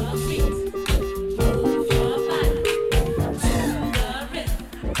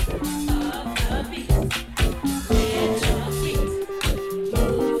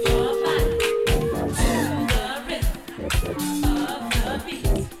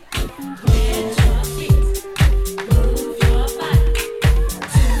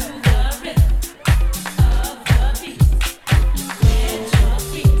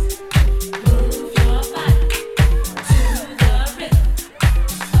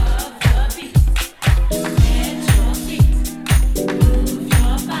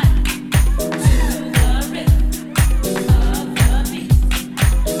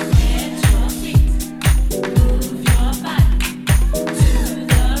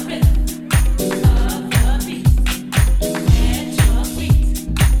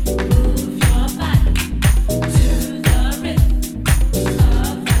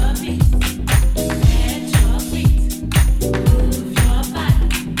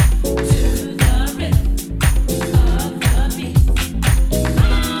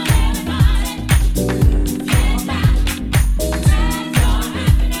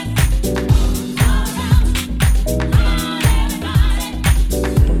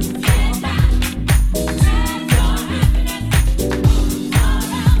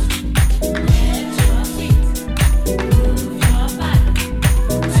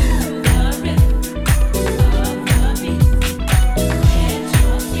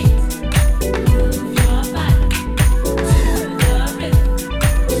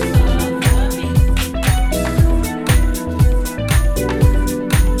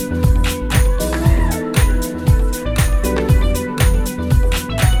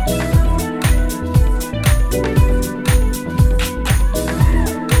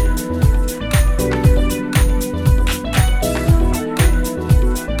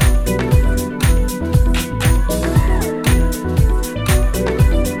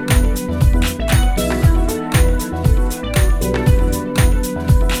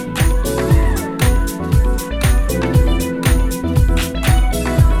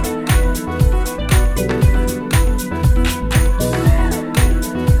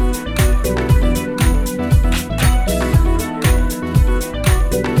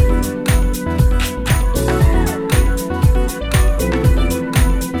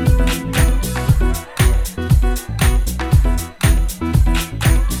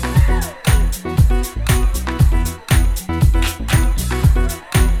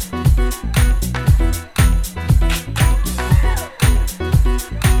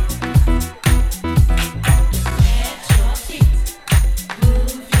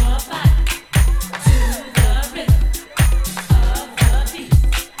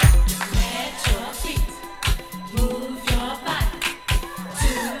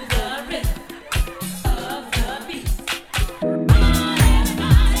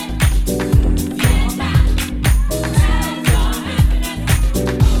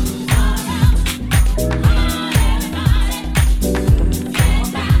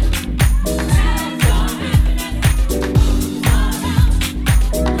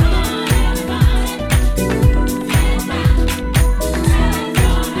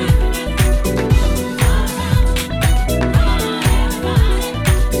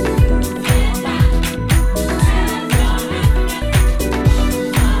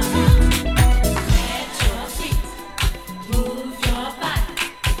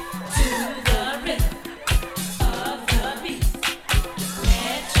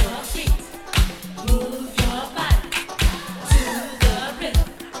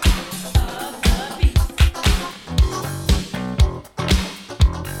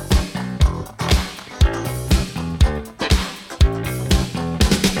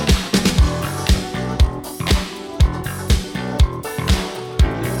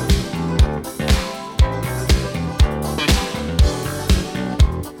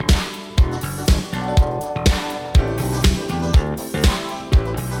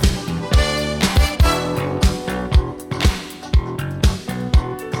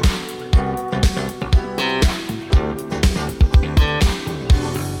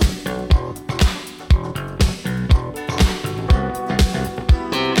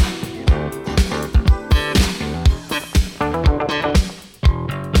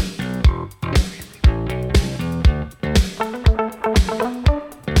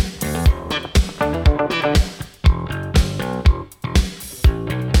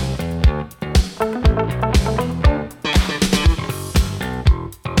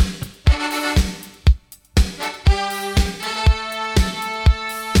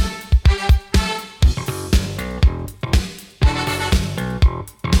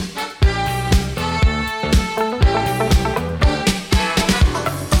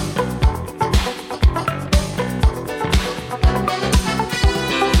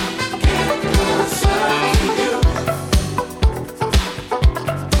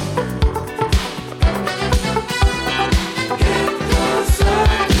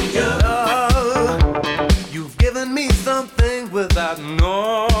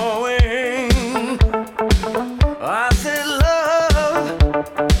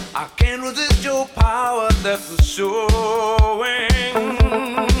 sunsets are showing.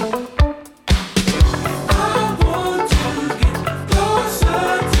 I want to get closer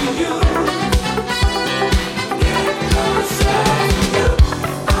to you. Get closer to you.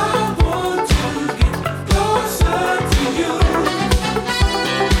 I want to get closer to you.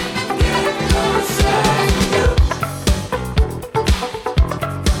 Get closer to you.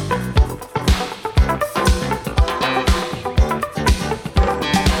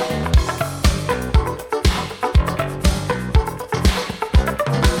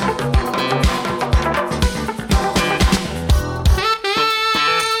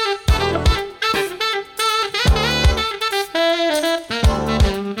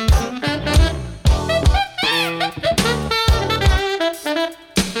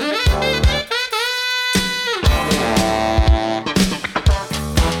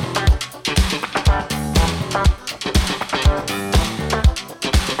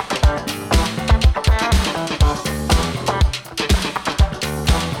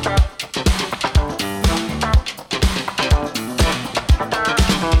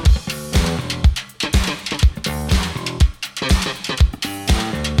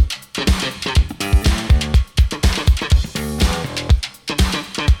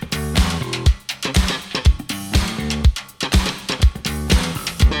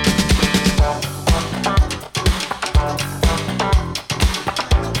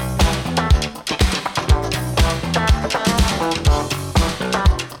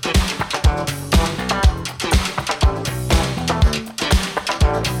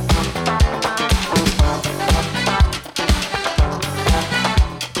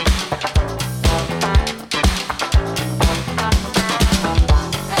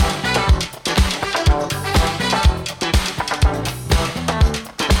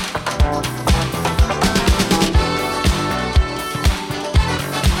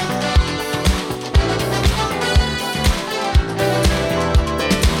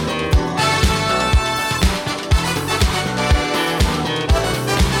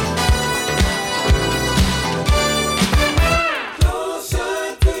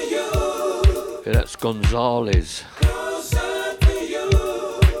 Gonzalez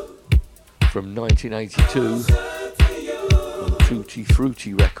from 1982 on Tutti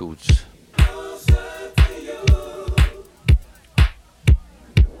Frutti Records.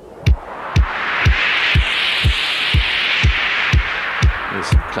 Here's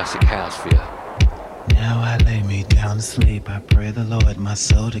some classic house for you. Now I lay me down to sleep. I pray the Lord my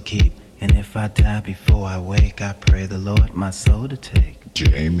soul to keep. And if I die before I wake, I pray the Lord my soul to take.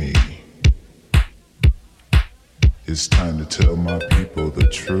 Jamie, it's time to tell my people the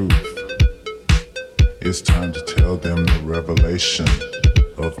truth. It's time to tell them the revelation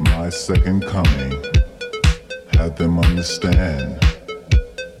of my second coming. Have them understand,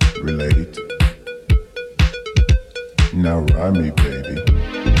 relate. Now ride me, baby.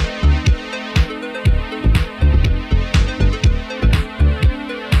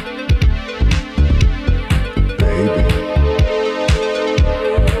 Relate.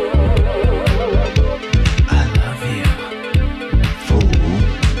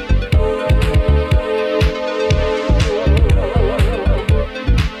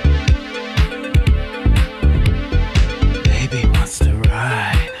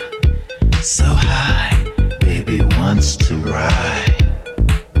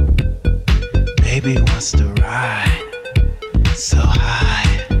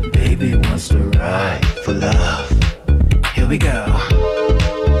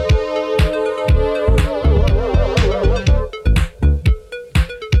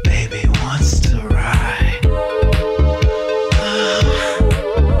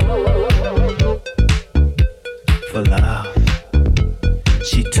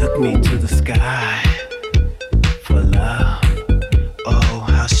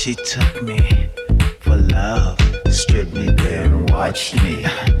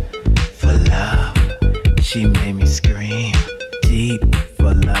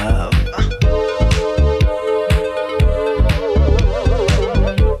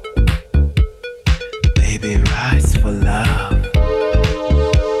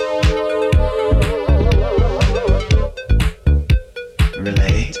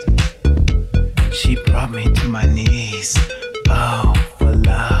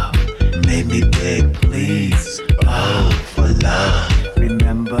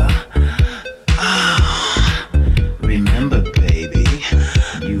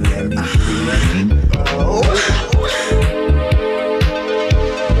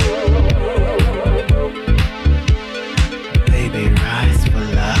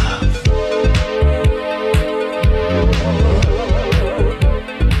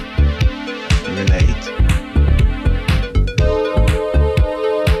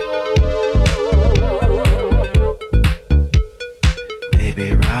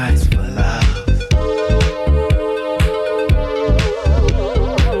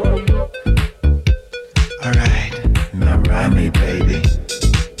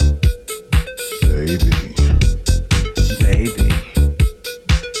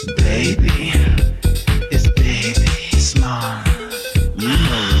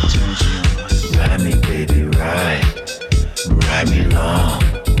 I belong.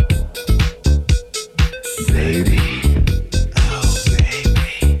 Baby. Oh,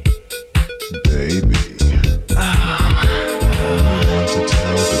 baby. Baby. I want to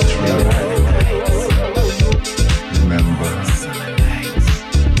tell the truth. Remember.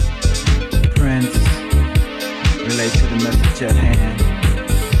 Prince, relate to the message at hand.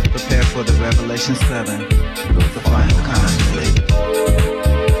 Prepare for the Revelation 7, the final conflict.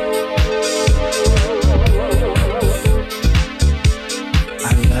 I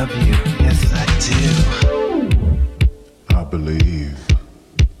love you, yes I do. I believe.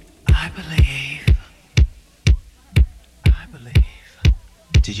 I believe. I believe.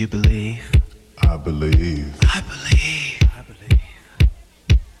 Do you believe? I believe. I believe. I believe.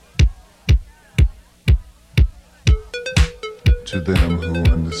 To them who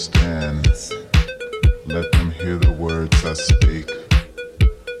understand, let them hear the words I speak.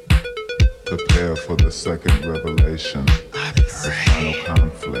 Prepare for the second revelation. The final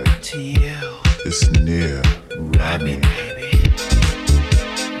conflict. To you. It's near, Rodney.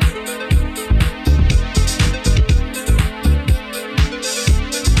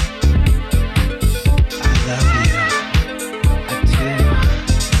 I love you. I do.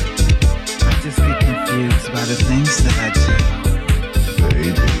 I just get confused by the things that I do.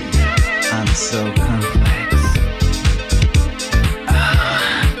 Baby. I'm so complex.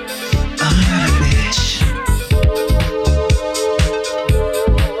 I'm not a bitch.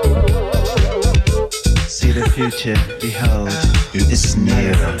 See the future, behold, it's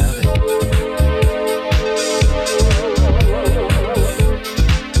near.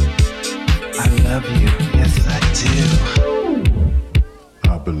 I love you, yes I do.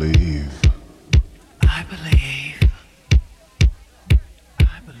 I believe. I believe.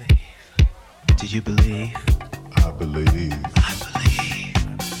 I believe. Do you believe? I believe. I believe.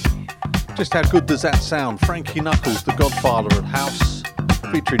 Just how good does that sound? Frankie Knuckles, the godfather of house,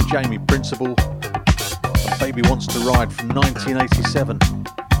 featuring Jamie Principle. And Baby Wants to Ride from 1987.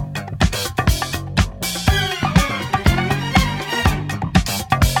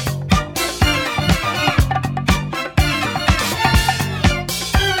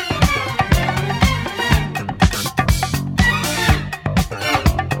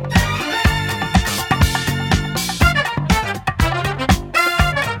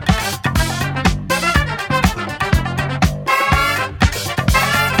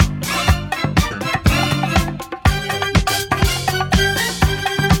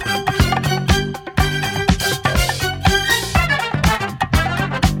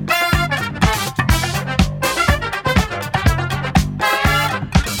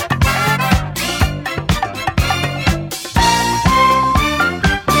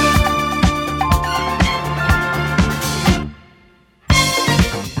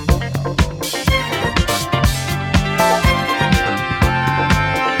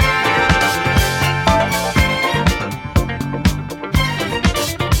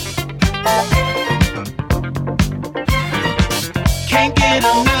 Can't get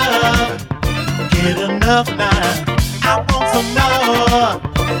enough now. I want some more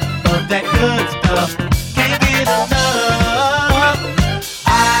of that good stuff. Can't get enough.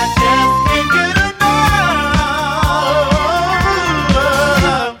 I just can't get enough.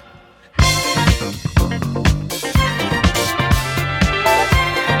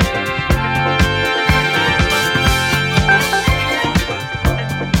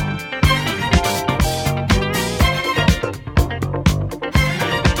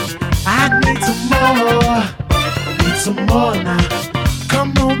 I need some more now. Come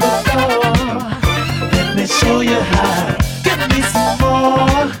on the floor, let me show you how. Give me some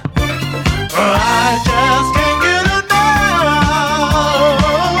more. I just can't get enough.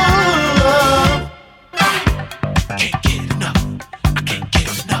 I can't get enough. I can't get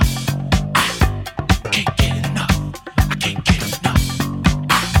enough. I can't get enough. I can't get enough.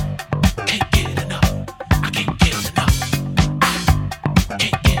 I can't get enough. I can't get enough. I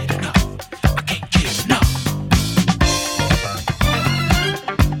can't get enough. I can't get enough.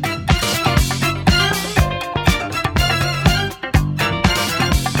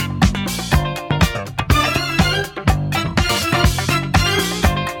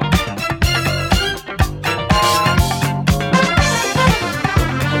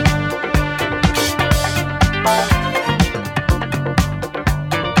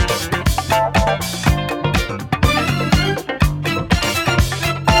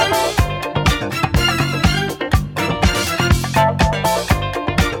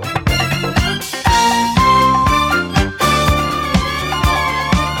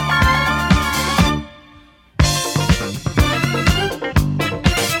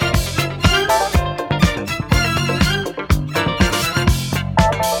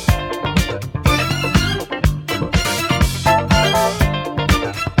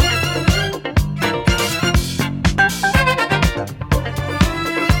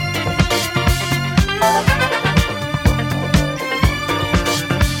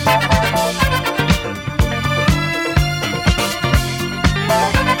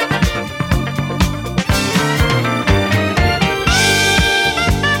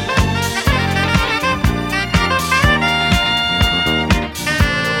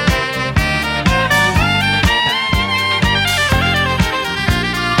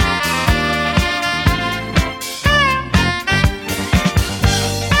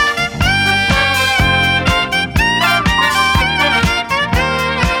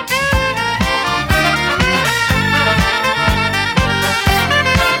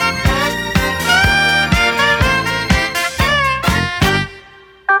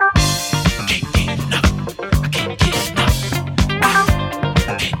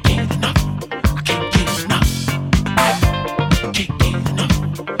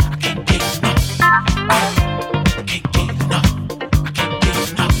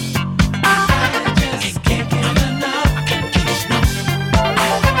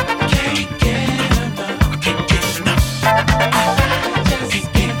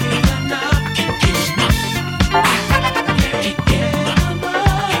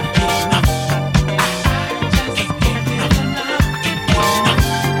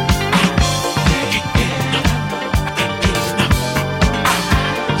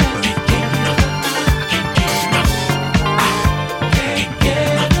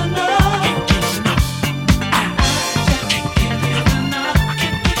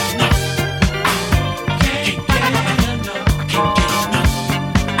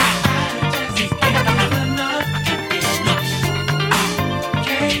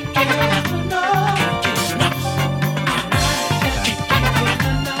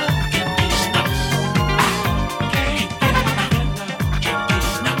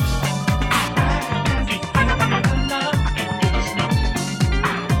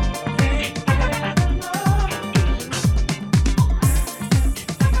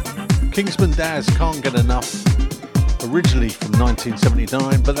 Kingsman Daz, Can't Get Enough, originally from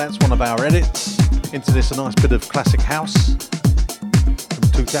 1979, but that's one of our edits into this, a nice bit of classic house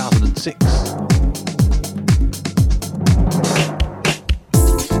from 2006.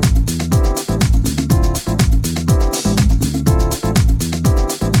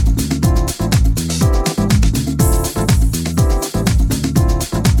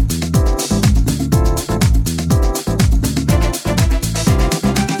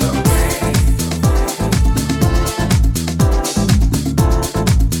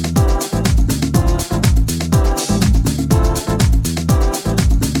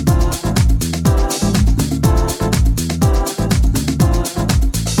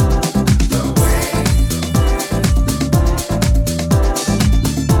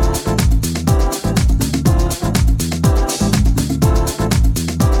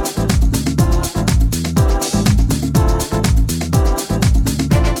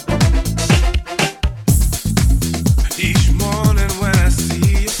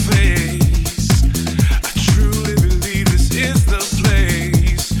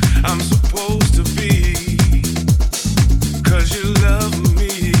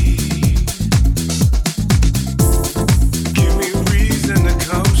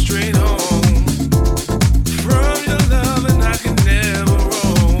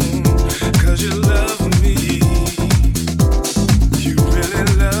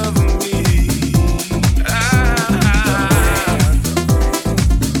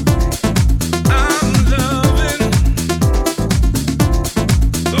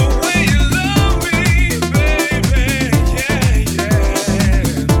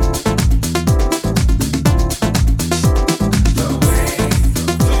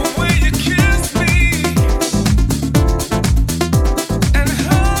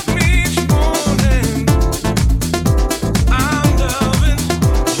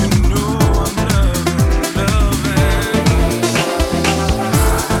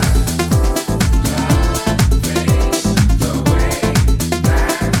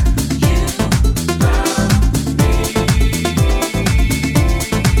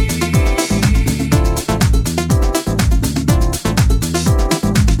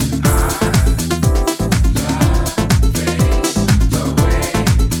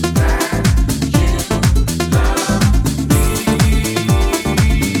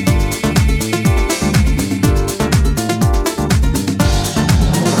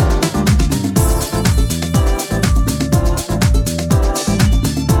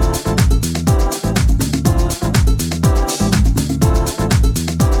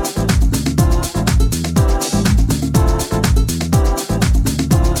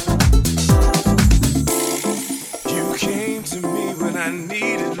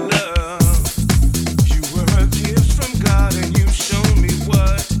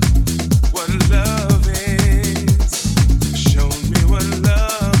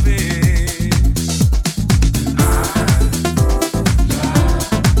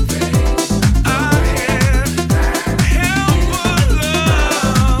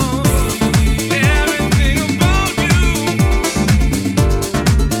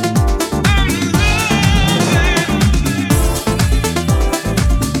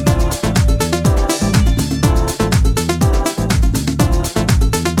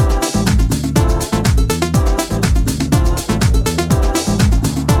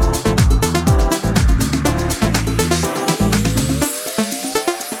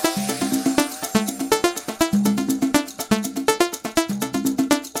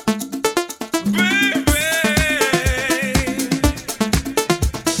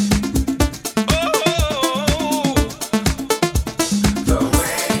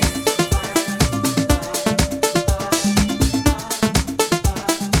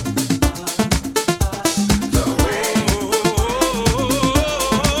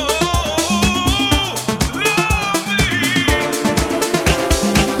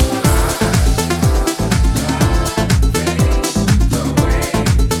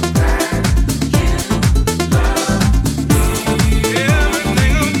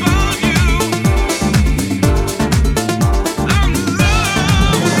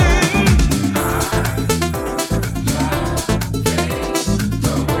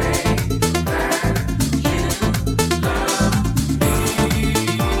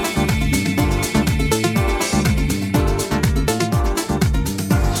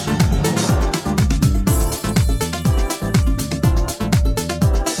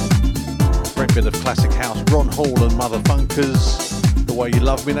 The Way You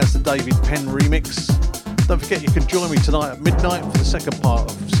Love Me, that's the David Penn remix. Don't forget you can join me tonight at midnight for the second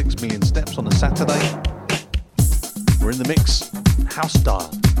part of 6 Million Steps on a Saturday. We're in the mix, house style.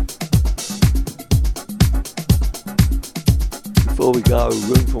 Before we go,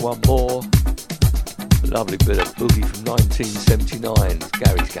 room for one more. Lovely bit of boogie from 1979,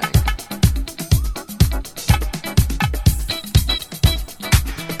 Gary's Gang.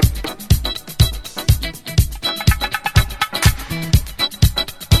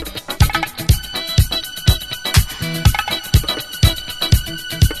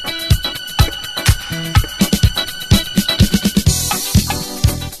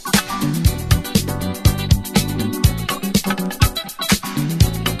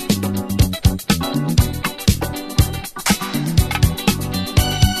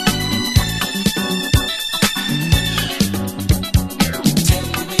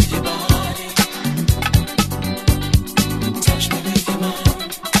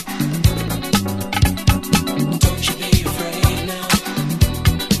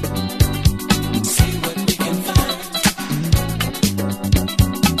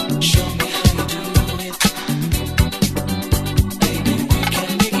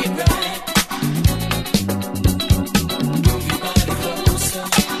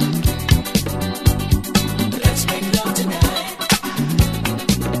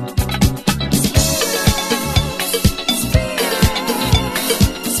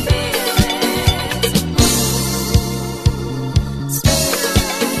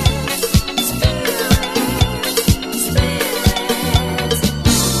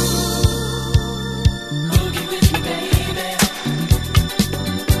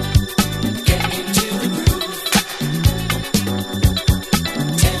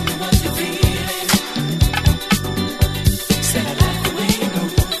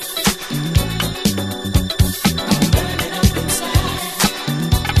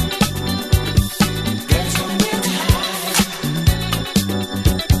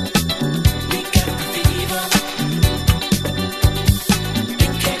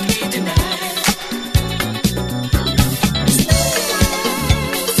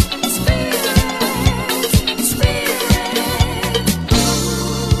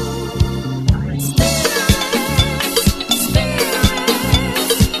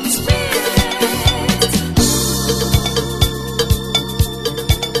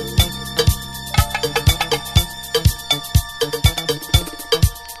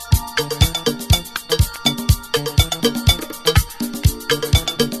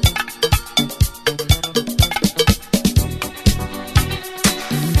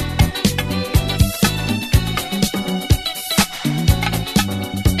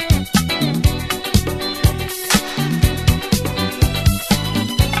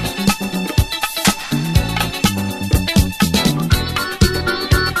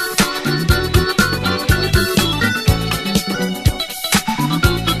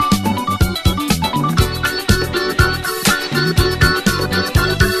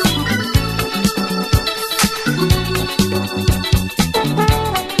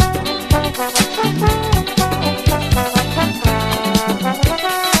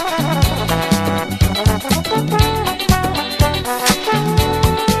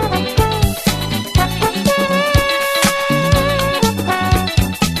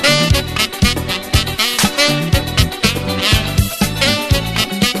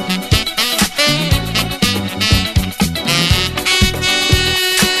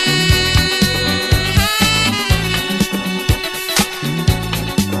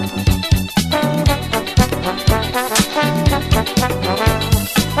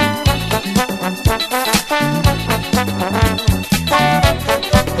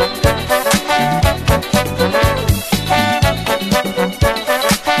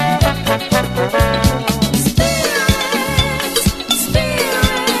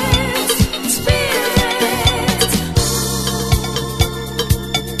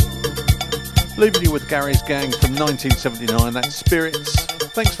 Leaving you with Gary's Gang from 1979, that's Spirits.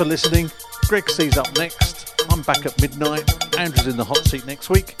 Thanks for listening. Greg C's up next. I'm back at midnight. Andrew's in the hot seat next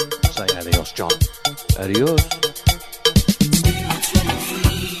week. Say adios, John. Adios.